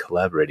actually be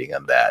collaborating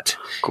on that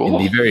in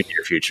the very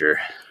near future.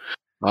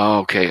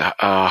 Okay,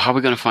 how are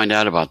we going to find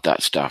out about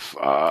that stuff?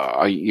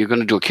 Are you going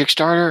to do a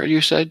Kickstarter,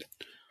 you said?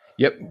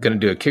 Yep, going to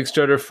do a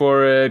Kickstarter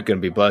for it, going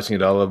to be blasting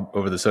it all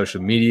over the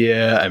social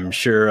media. I'm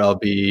sure I'll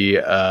be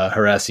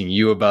harassing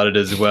you about it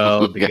as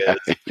well,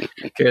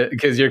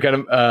 because you're kind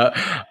of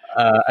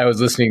I was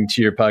listening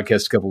to your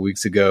podcast a couple of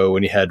weeks ago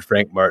when you had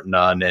Frank Martin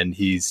on, and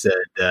he said,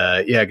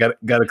 got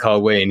to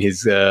call Wayne.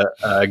 He's get on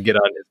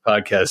his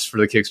podcast for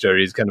the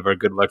Kickstarter. He's kind of our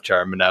good luck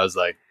charm. And I was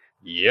like,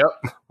 yep,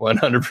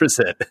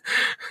 100%.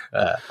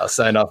 I'll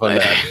sign off on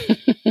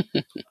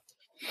that.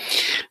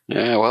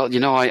 Yeah, well,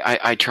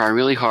 I try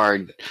really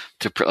hard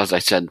to, as I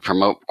said,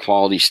 promote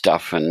quality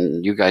stuff,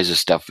 and you guys'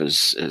 stuff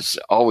is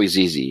always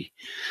easy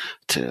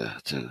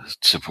to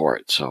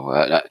support. So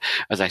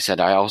as I said,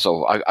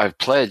 I've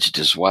pledged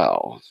as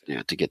well,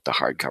 to get the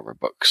hardcover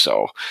book.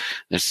 So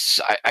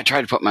I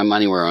try to put my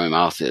money where my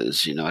mouth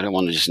is. I don't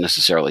want to just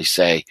necessarily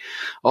say,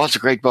 oh, it's a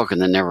great book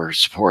and then never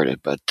support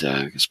it. But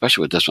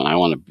especially with this one, I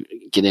want to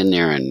get in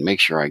there and make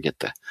sure I get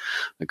the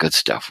good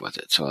stuff with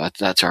it. So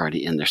that's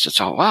already in there. So it's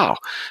wow,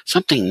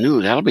 something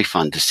new. That'll be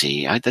fun to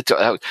see.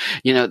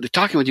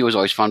 Talking with you was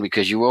always fun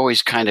because you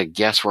always kind of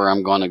guess where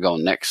I'm going to go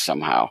next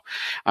somehow.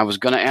 I was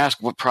going to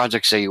ask what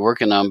projects are you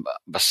working on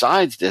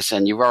besides this,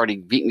 and you've already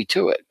beat me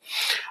to it.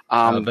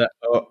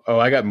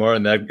 I got more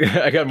in that.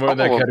 I got more in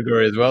that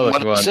category as well.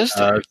 What is this?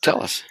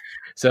 Tell us.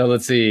 So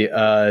let's see.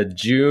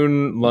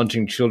 June,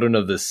 launching Children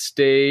of the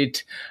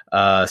State.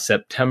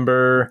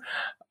 September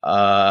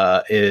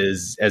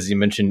is, as you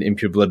mentioned,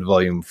 Impure Blood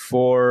Volume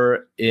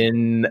 4.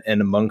 In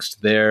and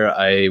amongst there,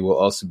 I will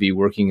also be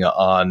working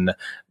on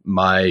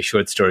my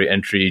short story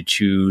entry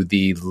to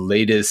the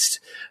latest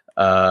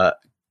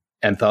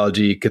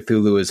anthology,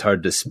 Cthulhu is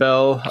Hard to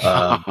Spell,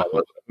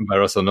 by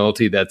Russell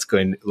Nohelty. That's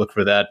going to look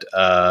for that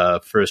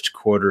first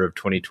quarter of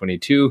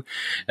 2022.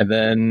 And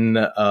then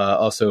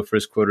also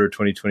first quarter of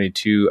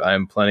 2022,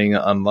 I'm planning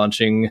on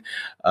launching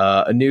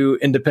a new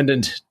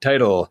independent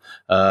title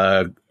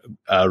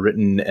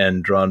written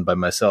and drawn by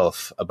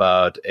myself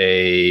about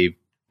a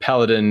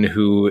paladin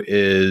who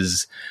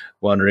is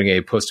wandering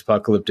a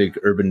post-apocalyptic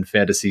urban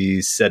fantasy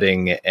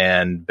setting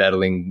and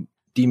battling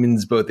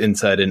demons both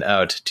inside and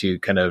out to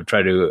kind of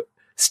try to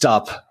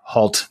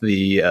halt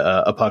the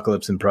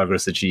apocalypse in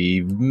progress that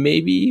she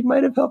maybe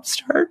might have helped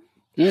start.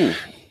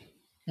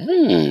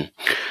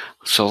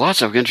 So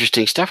lots of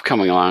interesting stuff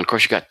coming along. Of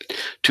course, you got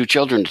 2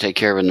 children to take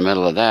care of in the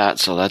middle of that.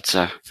 So that's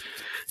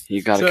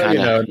you got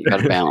to you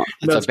got to balance.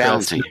 It's a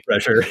balancing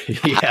pressure.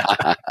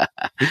 Yeah,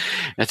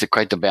 that's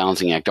quite the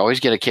balancing act. I always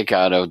get a kick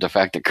out of the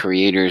fact that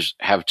creators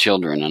have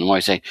children, and I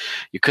always say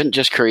you couldn't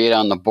just create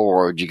on the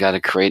board. You got to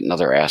create in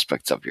other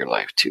aspects of your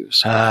life too.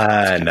 So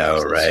I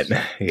know, right?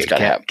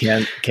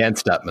 Can't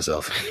stop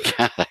myself.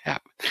 Gotta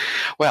happen.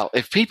 Well,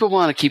 if people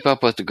want to keep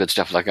up with the good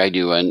stuff like I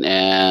do,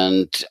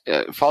 and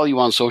follow you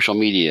on social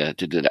media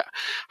to do that,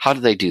 how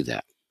do they do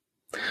that?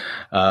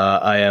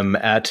 I am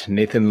at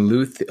Nathan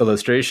Luth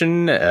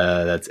Illustration.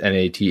 That's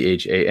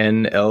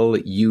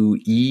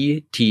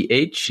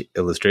NathanLueth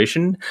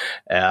Illustration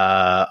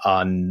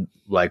on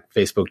like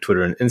Facebook,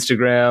 Twitter, and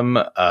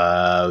Instagram.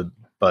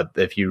 But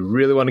if you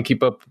really want to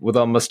keep up with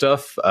all my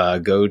stuff,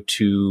 go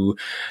to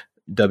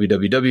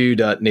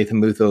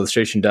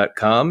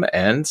www.nathanluthillustration.com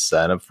and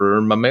sign up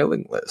for my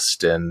mailing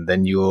list. And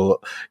then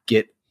you'll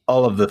get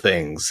all of the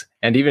things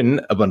and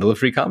even a bundle of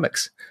free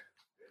comics.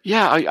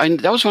 Yeah, I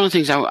that was one of the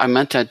things I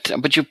meant that,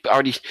 but you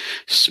already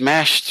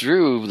smashed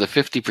through the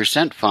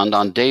 50% fund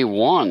on day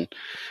one.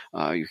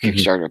 Your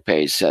Kickstarter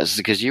page says,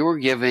 because you were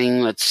giving,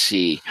 let's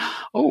see,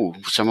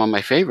 some of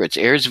my favorites,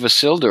 Heirs of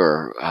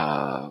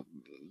Isildur.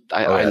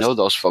 I know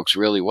those folks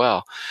really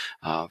well.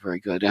 Very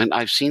good. And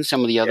I've seen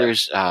some of the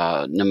others,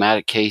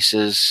 Pneumatic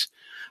Cases,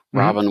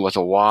 Robin with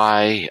a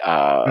Y,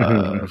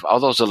 all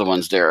those other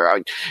ones there.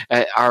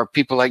 Are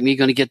people like me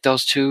going to get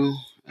those too?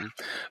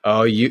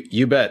 Oh,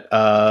 you bet.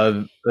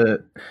 And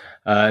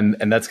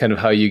that's kind of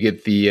how you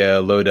get the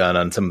lowdown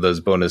on some of those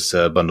bonus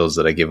bundles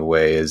that I give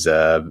away is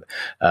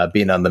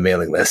being on the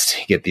mailing list.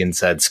 You get the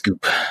inside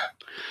scoop.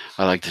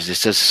 I like this. It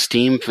says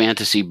Steam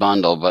Fantasy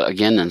Bundle, but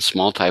again, in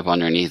small type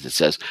underneath, it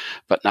says,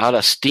 but not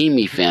a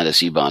steamy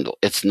fantasy bundle.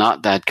 It's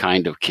not that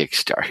kind of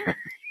Kickstarter.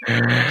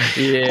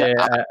 Yeah.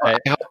 I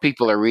hope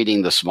people are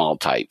reading the small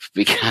type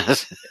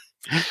because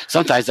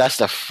sometimes that's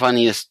the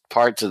funniest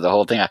parts of the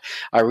whole thing.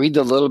 I read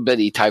the little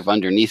bitty type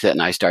underneath it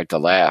and I start to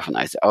laugh and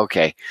I say,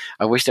 okay,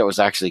 I wish that was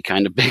actually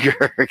kind of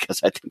bigger because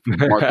I think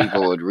more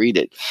people would read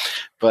it.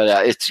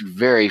 But it's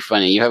very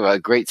funny. You have a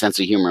great sense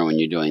of humor when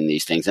you're doing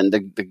these things. And the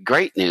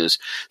great news,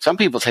 some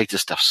people take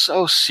this stuff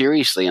so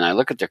seriously and I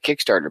look at their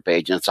Kickstarter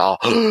page and it's all,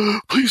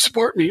 please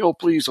support me. Oh,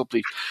 please. Oh,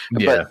 please.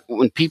 Yeah. But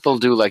when people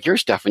do like your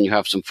stuff and you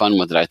have some fun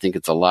with it, I think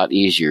it's a lot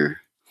easier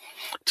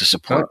to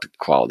support the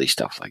quality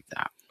stuff like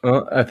that.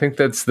 Well, I think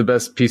that's the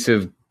best piece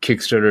of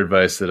Kickstarter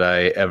advice that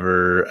I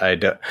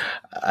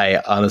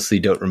honestly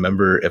don't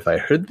remember if I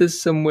heard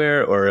this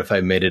somewhere or if I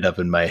made it up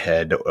in my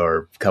head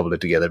or cobbled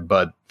it together.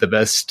 But the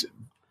best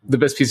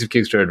piece of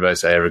Kickstarter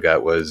advice I ever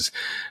got was,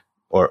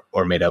 or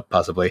made up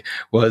possibly,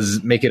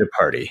 was make it a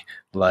party.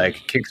 Like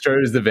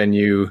Kickstarter is the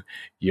venue.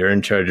 You're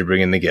in charge of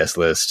bringing the guest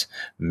list.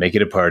 Make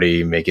it a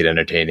party, make it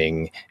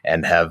entertaining,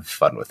 and have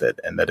fun with it.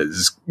 And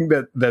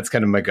that's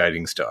kind of my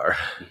guiding star.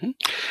 Mm-hmm.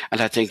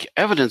 And I think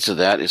evidence of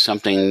that is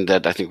something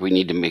that I think we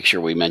need to make sure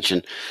we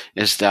mention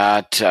is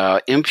that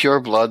Impure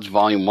Bloods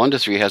Volume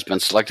 1-3 has been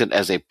selected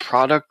as a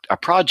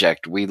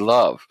project we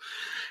love.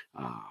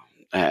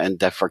 And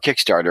that for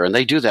Kickstarter, and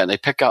they do that. They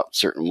pick out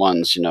certain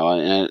ones,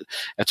 and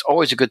it's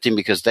always a good thing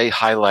because they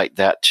highlight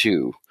that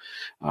too.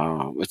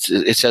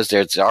 It says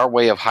there, it's our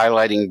way of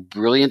highlighting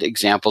brilliant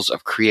examples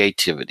of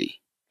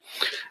creativity.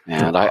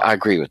 And I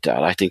agree with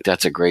that. I think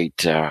that's a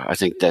great, I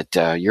think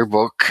that your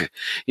book,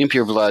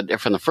 Impure Blood,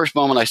 from the first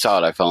moment I saw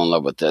it, I fell in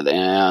love with it.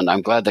 And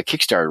I'm glad that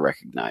Kickstarter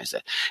recognized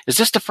it. Is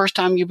this the first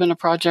time you've been a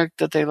project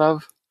that they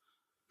love?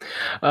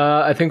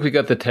 I think we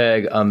got the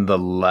tag on the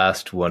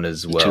last one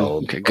as well.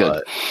 Okay,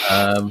 good.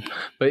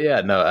 But yeah,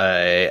 no,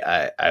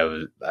 I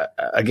was,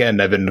 again,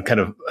 I've been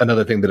kind of,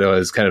 another thing that I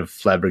was kind of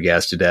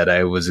flabbergasted at.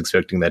 I was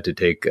expecting that to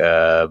take,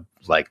 I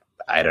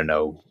don't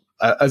know.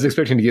 I was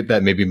expecting to get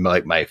that maybe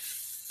like my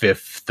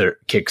fifth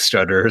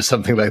Kickstarter or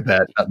something like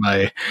that.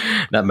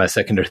 Not my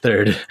second or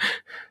third.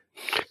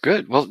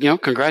 Good. Well,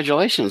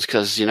 congratulations,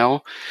 because,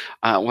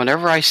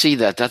 whenever I see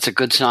that, that's a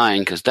good sign,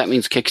 because that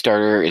means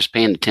Kickstarter is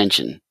paying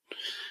attention.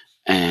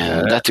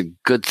 And that's a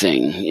good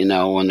thing,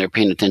 when they're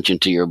paying attention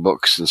to your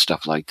books and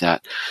stuff like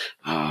that.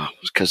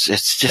 Because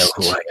it's just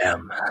know who I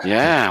am.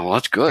 Yeah, well,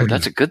 that's good.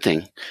 That's a good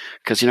thing.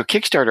 Because,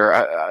 Kickstarter,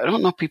 I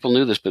don't know if people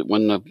knew this, but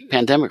when the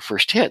pandemic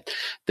first hit,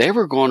 they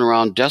were going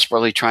around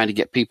desperately trying to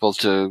get people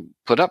to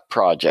put up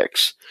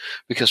projects,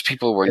 because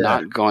people were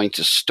not going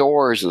to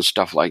stores and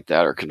stuff like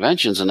that, or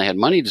conventions, and they had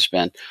money to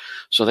spend.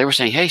 So they were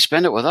saying, hey,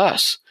 spend it with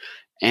us.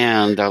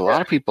 And a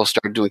lot of people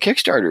started doing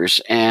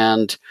Kickstarters,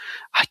 and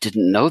I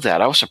didn't know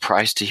that. I was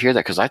surprised to hear that,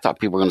 because I thought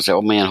people were going to say,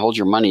 oh, man, hold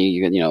your money,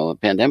 the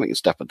pandemic and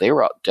stuff. But they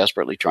were out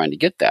desperately trying to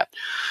get that.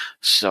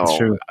 So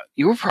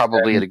you were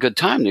probably at a good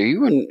time there. You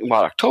were in,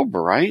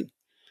 October, right?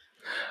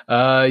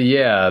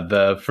 Yeah,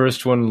 the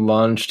first one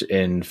launched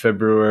in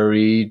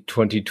February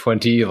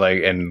 2020,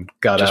 and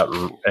got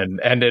out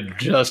and ended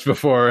just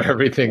before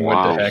everything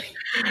went to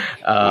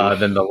heck.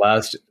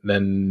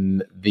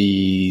 Then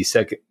the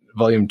second,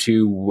 Volume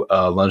 2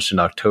 launched in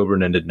October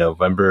and ended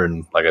November,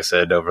 and like I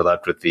said,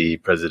 overlapped with the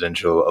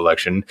presidential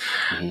election.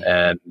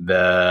 Mm-hmm.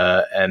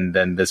 And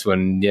then this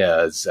one,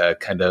 is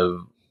kind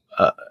of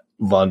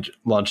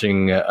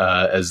launching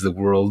as the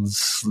world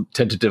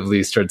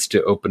tentatively starts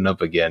to open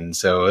up again.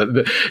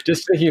 So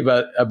just thinking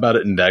about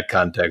it in that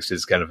context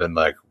has kind of been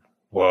like,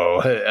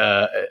 whoa.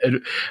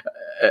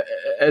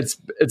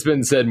 It's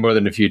been said more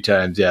than a few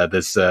times. Yeah,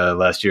 this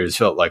last year has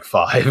felt like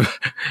 5,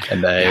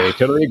 and I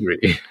totally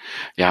agree.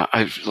 Yeah,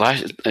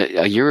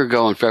 a year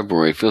ago in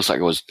February, it feels like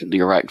it was,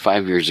 you're right,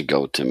 5 years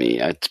ago to me.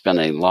 It's been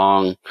a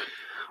long,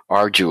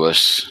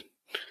 arduous,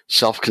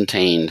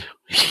 self-contained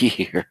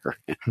year.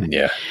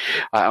 Yeah.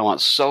 I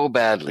want so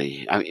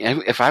badly. I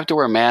mean, if I have to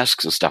wear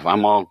masks and stuff,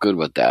 I'm all good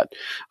with that.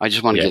 I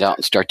just want to get out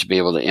and start to be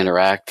able to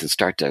interact and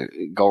start to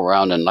go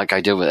around, and like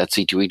I did with at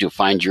C2E, to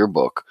find your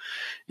book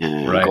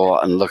and go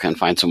out and look and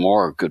find some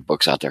more good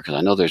books out there, because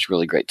I know there's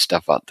really great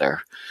stuff out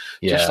there,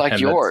 just like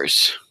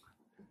yours.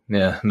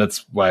 Yeah, and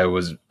that's why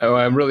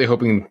I'm really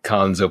hoping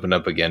cons open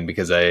up again,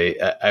 because I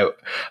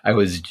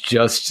was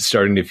just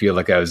starting to feel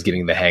like I was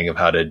getting the hang of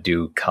how to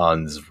do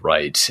cons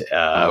right,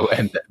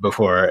 and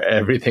before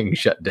everything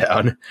shut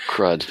down.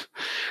 Crud.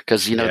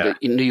 Because,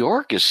 New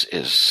York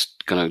is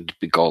going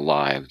to go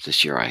live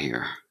this year, I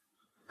hear.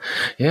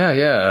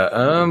 Yeah.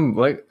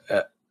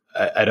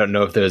 I don't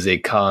know if there's a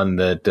con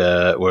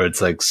that where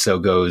it's like, so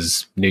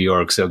goes New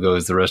York, so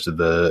goes the rest of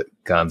the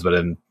cons, but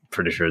I'm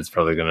pretty sure it's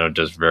probably going to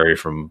just vary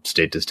from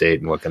state to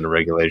state and what kind of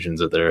regulations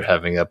that they're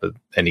having up at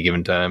any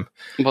given time.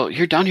 Well,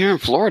 you're down here in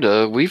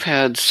Florida. We've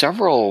had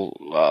several,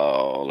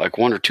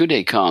 1 or 2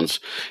 day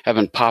cons have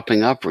been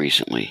popping up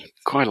recently,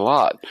 quite a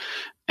lot.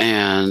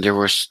 And there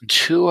was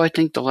 2, I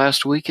think, the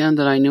last weekend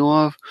that I knew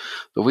of.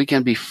 The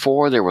weekend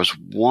before, there was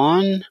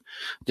 1.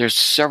 There's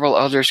several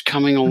others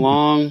coming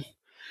along.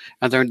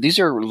 And these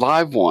are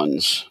live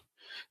ones.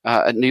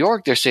 At New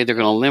York, they say they're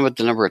going to limit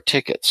the number of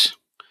tickets.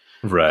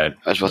 Right.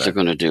 That's what they're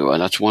going to do.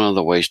 And that's one of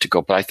the ways to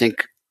go. But I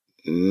think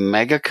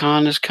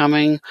MegaCon is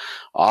coming.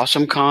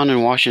 AwesomeCon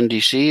in Washington,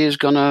 D.C. is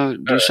going to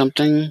do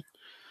something.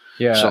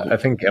 Yeah, so, I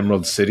think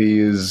Emerald City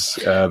has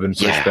been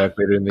pushed back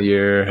later in the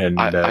year. And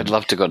I'd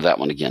love to go to that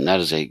one again. That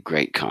is a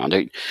great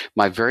con.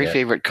 My very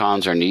favorite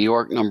cons are New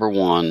York, number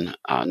 1.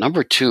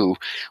 Number 2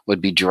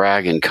 would be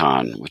Dragon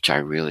Con, which I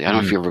don't know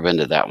if you've ever been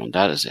to that one.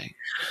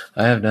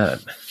 I have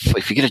not.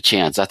 If you get a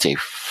chance, that's a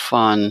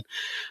fun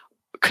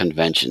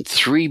convention.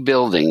 3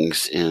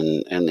 buildings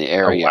in the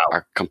area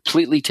are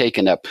completely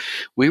taken up.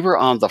 We were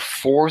on the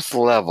 4th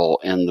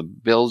level in the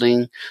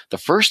building. The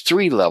first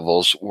 3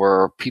 levels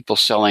were people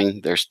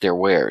selling their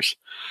wares.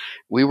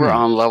 We were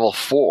on level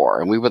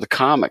 4, and we were the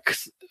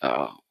comics,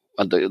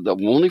 the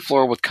only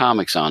floor with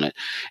comics on it,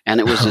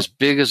 and it was as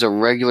big as a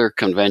regular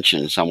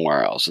convention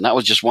somewhere else, and that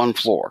was just 1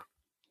 floor.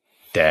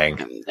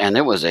 Dang. And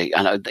it was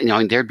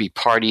there'd be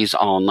parties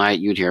all night.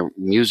 You'd hear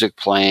music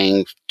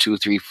playing 2,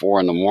 3,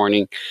 4 in the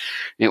morning.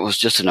 It was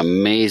just an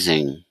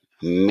amazing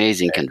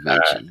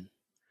convention.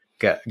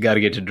 Got to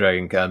get to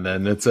Dragon Con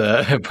then. It's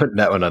putting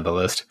that one on the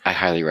list. I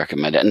highly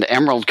recommend it. And the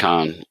Emerald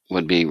Con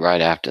would be right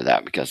after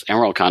that, because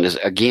Emerald Con is,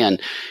 again,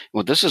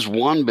 this is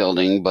 1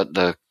 building, but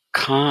the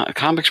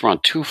comics were on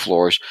 2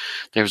 floors.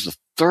 There's the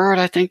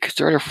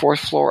 3rd or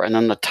 4th floor, and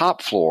then the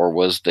top floor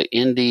was the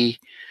indie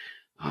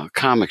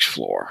comics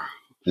floor.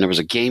 And there was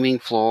a gaming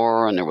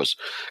floor, and there was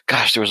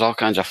all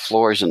kinds of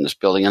floors in this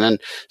building. And then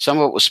some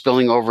of it was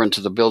spilling over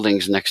into the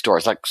buildings next door.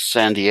 It's like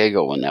San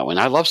Diego in that way. And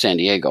I love San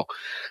Diego,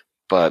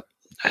 but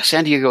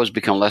San Diego has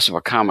become less of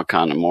a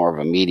Comic-Con and more of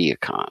a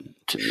MediaCon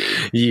to me.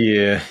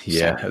 Yeah.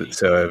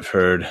 So I've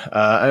heard.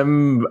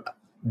 I'm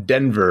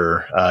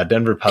Denver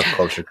Pop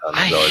Culture Con.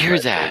 I hear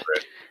that.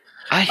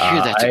 I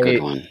hear that's a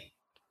good one.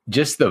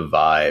 Just the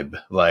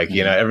vibe, like,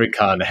 you know, every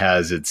con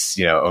has its,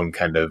 you know, own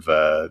kind of,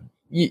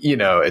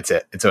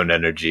 its own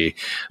energy.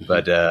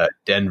 But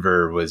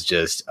Denver was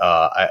just,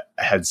 I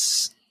had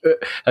such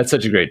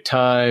a great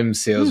time.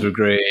 Sales were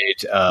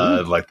great.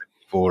 Like the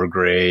people were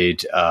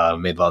great.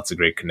 Made lots of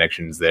great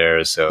connections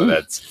there. So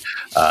that's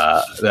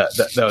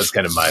that was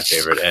kind of my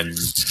favorite. And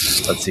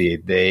let's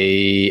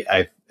see,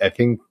 I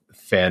think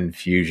Fan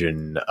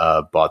Fusion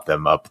bought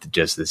them up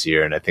just this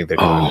year, and I think they're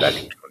coming back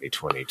in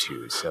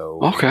 2022. So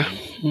okay,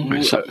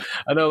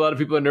 I know a lot of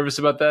people are nervous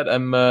about that.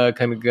 I'm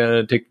kind of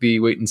gonna take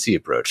the wait and see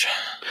approach.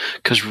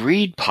 Because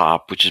Reed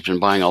Pop, which has been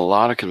buying a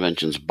lot of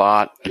conventions,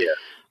 bought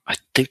I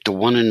think the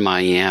one in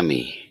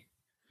Miami.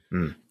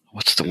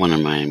 What's the one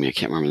in Miami? I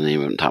can't remember the name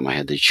of it on top of my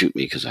head. They'd shoot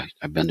me because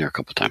I've been there a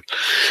couple times.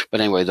 But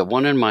anyway, the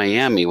one in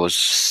Miami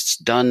was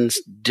done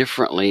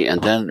differently,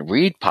 and then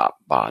Reed Pop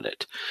bought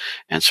it.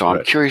 And so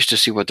I'm curious to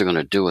see what they're going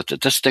to do with it.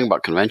 This thing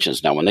about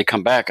conventions now, when they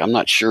come back, I'm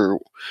not sure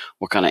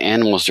what kind of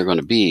animals they're going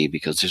to be,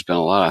 because there's been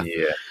a lot of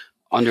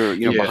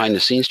behind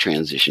the scenes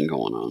transition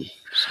going on.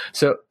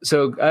 So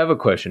I have a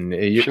question.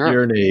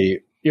 You're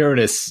in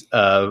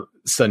a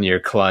sunnier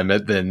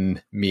climate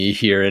than me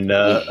here in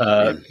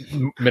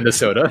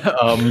Minnesota.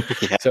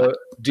 So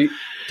do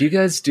you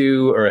guys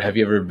do, or have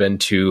you ever been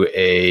to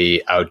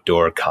a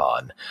outdoor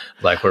con,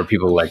 like where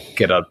people like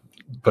get up,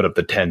 put up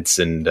the tents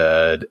and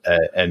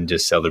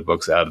just sell their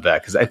books out of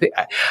that? Because I think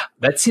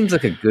that seems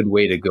like a good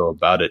way to go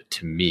about it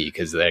to me,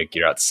 because like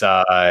you're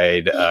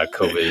outside,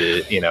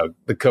 COVID,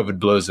 the COVID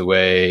blows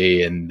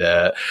away, and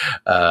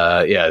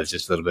it's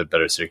just a little bit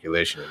better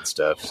circulation and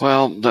stuff.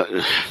 Well,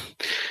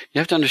 you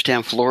have to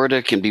understand,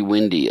 Florida can be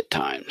windy at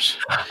times.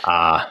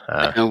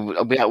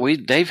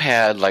 They've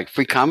had like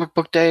Free Comic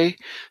Book Day.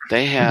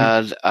 They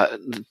had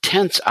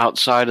tents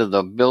outside of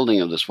the building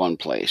of this one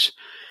place.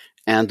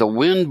 And the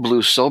wind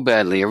blew so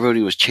badly,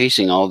 everybody was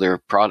chasing all their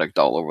product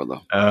all over the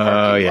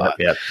parking lot.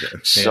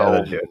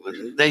 So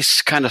they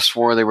kind of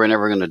swore they were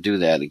never going to do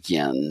that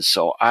again.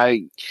 So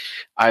I'm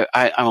a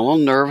little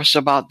nervous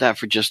about that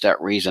for just that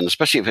reason,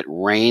 especially if it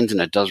rains, and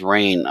it does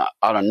rain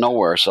out of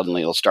nowhere. Suddenly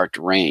it'll start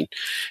to rain,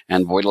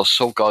 and boy, it'll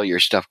soak all your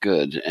stuff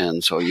good.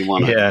 And so you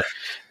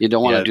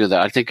don't want to do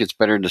that. I think it's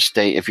better to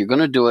stay. If you're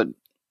going to do it,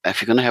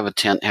 if you're going to have a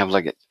tent, have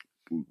like it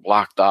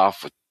blocked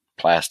off with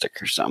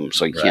plastic or something,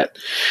 so you can't,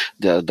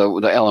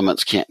 the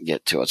elements can't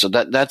get to it. So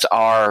that's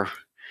our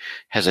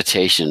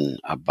hesitation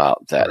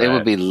about that. It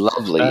would be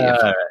lovely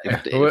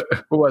if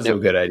it wasn't a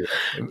good idea.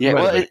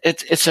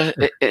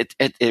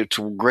 It's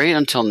great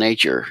until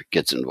nature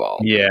gets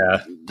involved.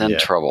 Then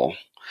trouble.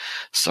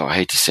 So I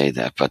hate to say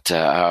that, but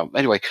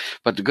anyway.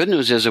 But the good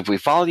news is, if we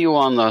follow you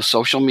on the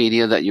social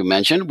media that you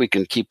mentioned, we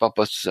can keep up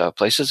with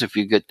places. If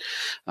you get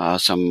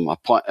some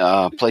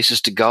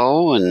places to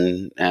go,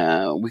 and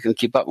we can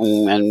keep up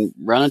and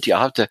run into you.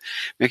 I'll have to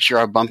make sure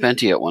I bump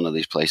into you at one of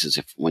these places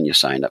when you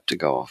sign up to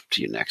go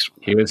to your next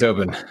one. Here's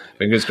hoping.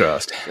 Fingers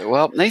crossed.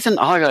 Well, Nathan,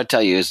 all I got to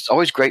tell you is it's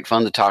always great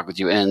fun to talk with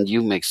you, and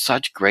you make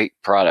such great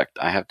product,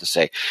 I have to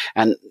say.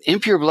 And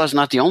Impure Blood's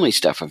not the only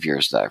stuff of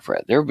yours that I've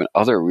read. There have been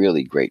other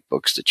really great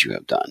books that you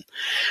have done.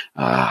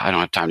 I don't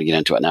have time to get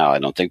into it now, I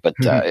don't think, but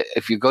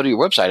if you go to your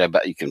website, I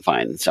bet you can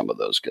find some of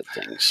those good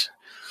things.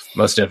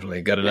 Most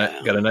definitely. Got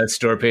a nice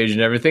store page and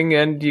everything,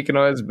 and you can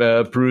always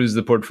peruse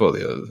the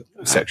portfolio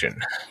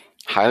section.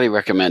 Highly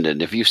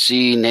recommended. If you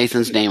see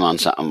Nathan's name on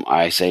something,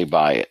 I say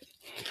buy it.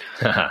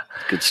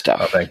 Good stuff.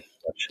 Oh, thank you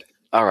so much.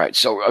 All right.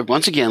 So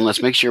once again,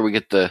 let's make sure we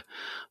get the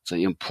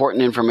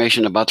important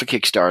information about the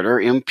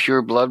Kickstarter.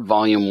 Impure Blood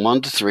Volume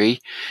 1 to 3.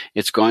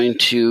 It's going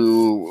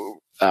to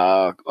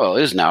it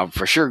is now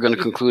for sure going to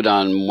conclude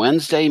on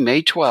Wednesday,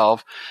 May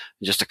 12,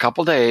 in just a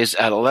couple days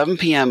at 11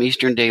 p.m.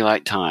 Eastern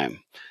Daylight Time.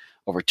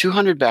 Over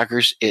 200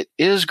 backers. It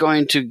is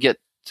going to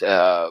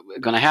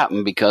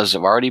happen because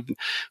I've already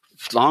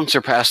long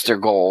surpassed their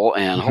goal,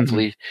 and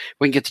hopefully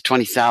we can get to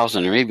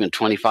 20,000 or even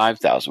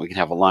 25,000. We can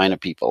have a line of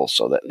people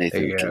so that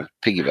Nathan can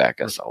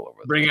piggyback us all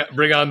over.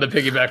 Bring on the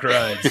piggyback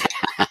rides.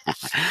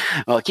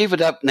 Well, keep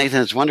it up,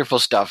 Nathan. It's wonderful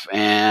stuff,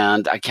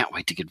 and I can't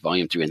wait to get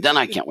Volume 3, and then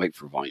I can't wait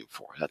for Volume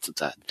 4.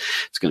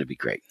 It's going to be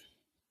great.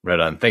 Right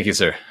on. Thank you,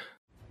 sir.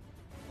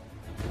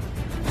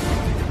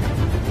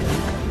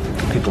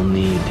 People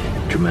need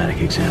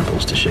dramatic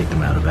examples to shake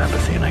them out of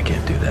apathy, and I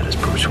can't do that as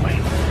Bruce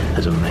Wayne.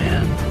 As a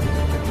man,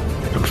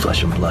 from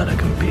flesh and blood, I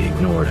can be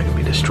ignored, I can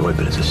be destroyed,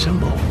 but as a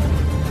symbol.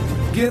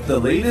 Get the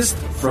latest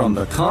from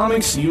the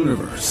comics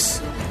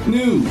universe.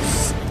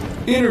 News,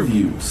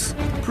 interviews,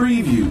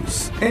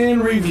 previews,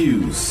 and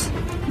reviews.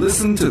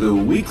 Listen to the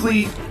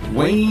weekly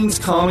Wayne's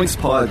Comics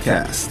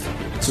podcast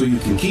so you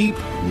can keep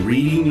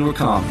reading your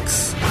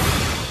comics.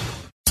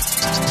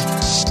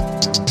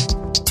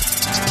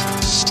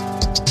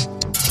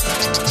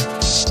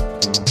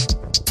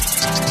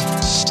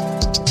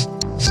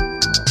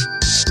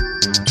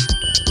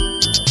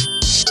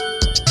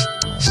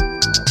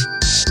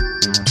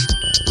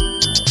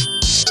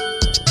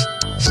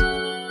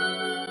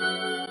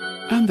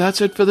 that's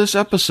it for this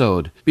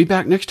episode. Be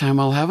back next time.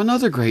 I'll have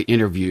another great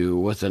interview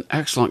with an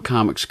excellent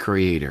comics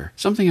creator,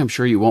 something I'm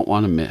sure you won't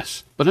want to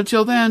miss. But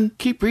until then,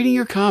 keep reading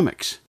your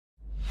comics.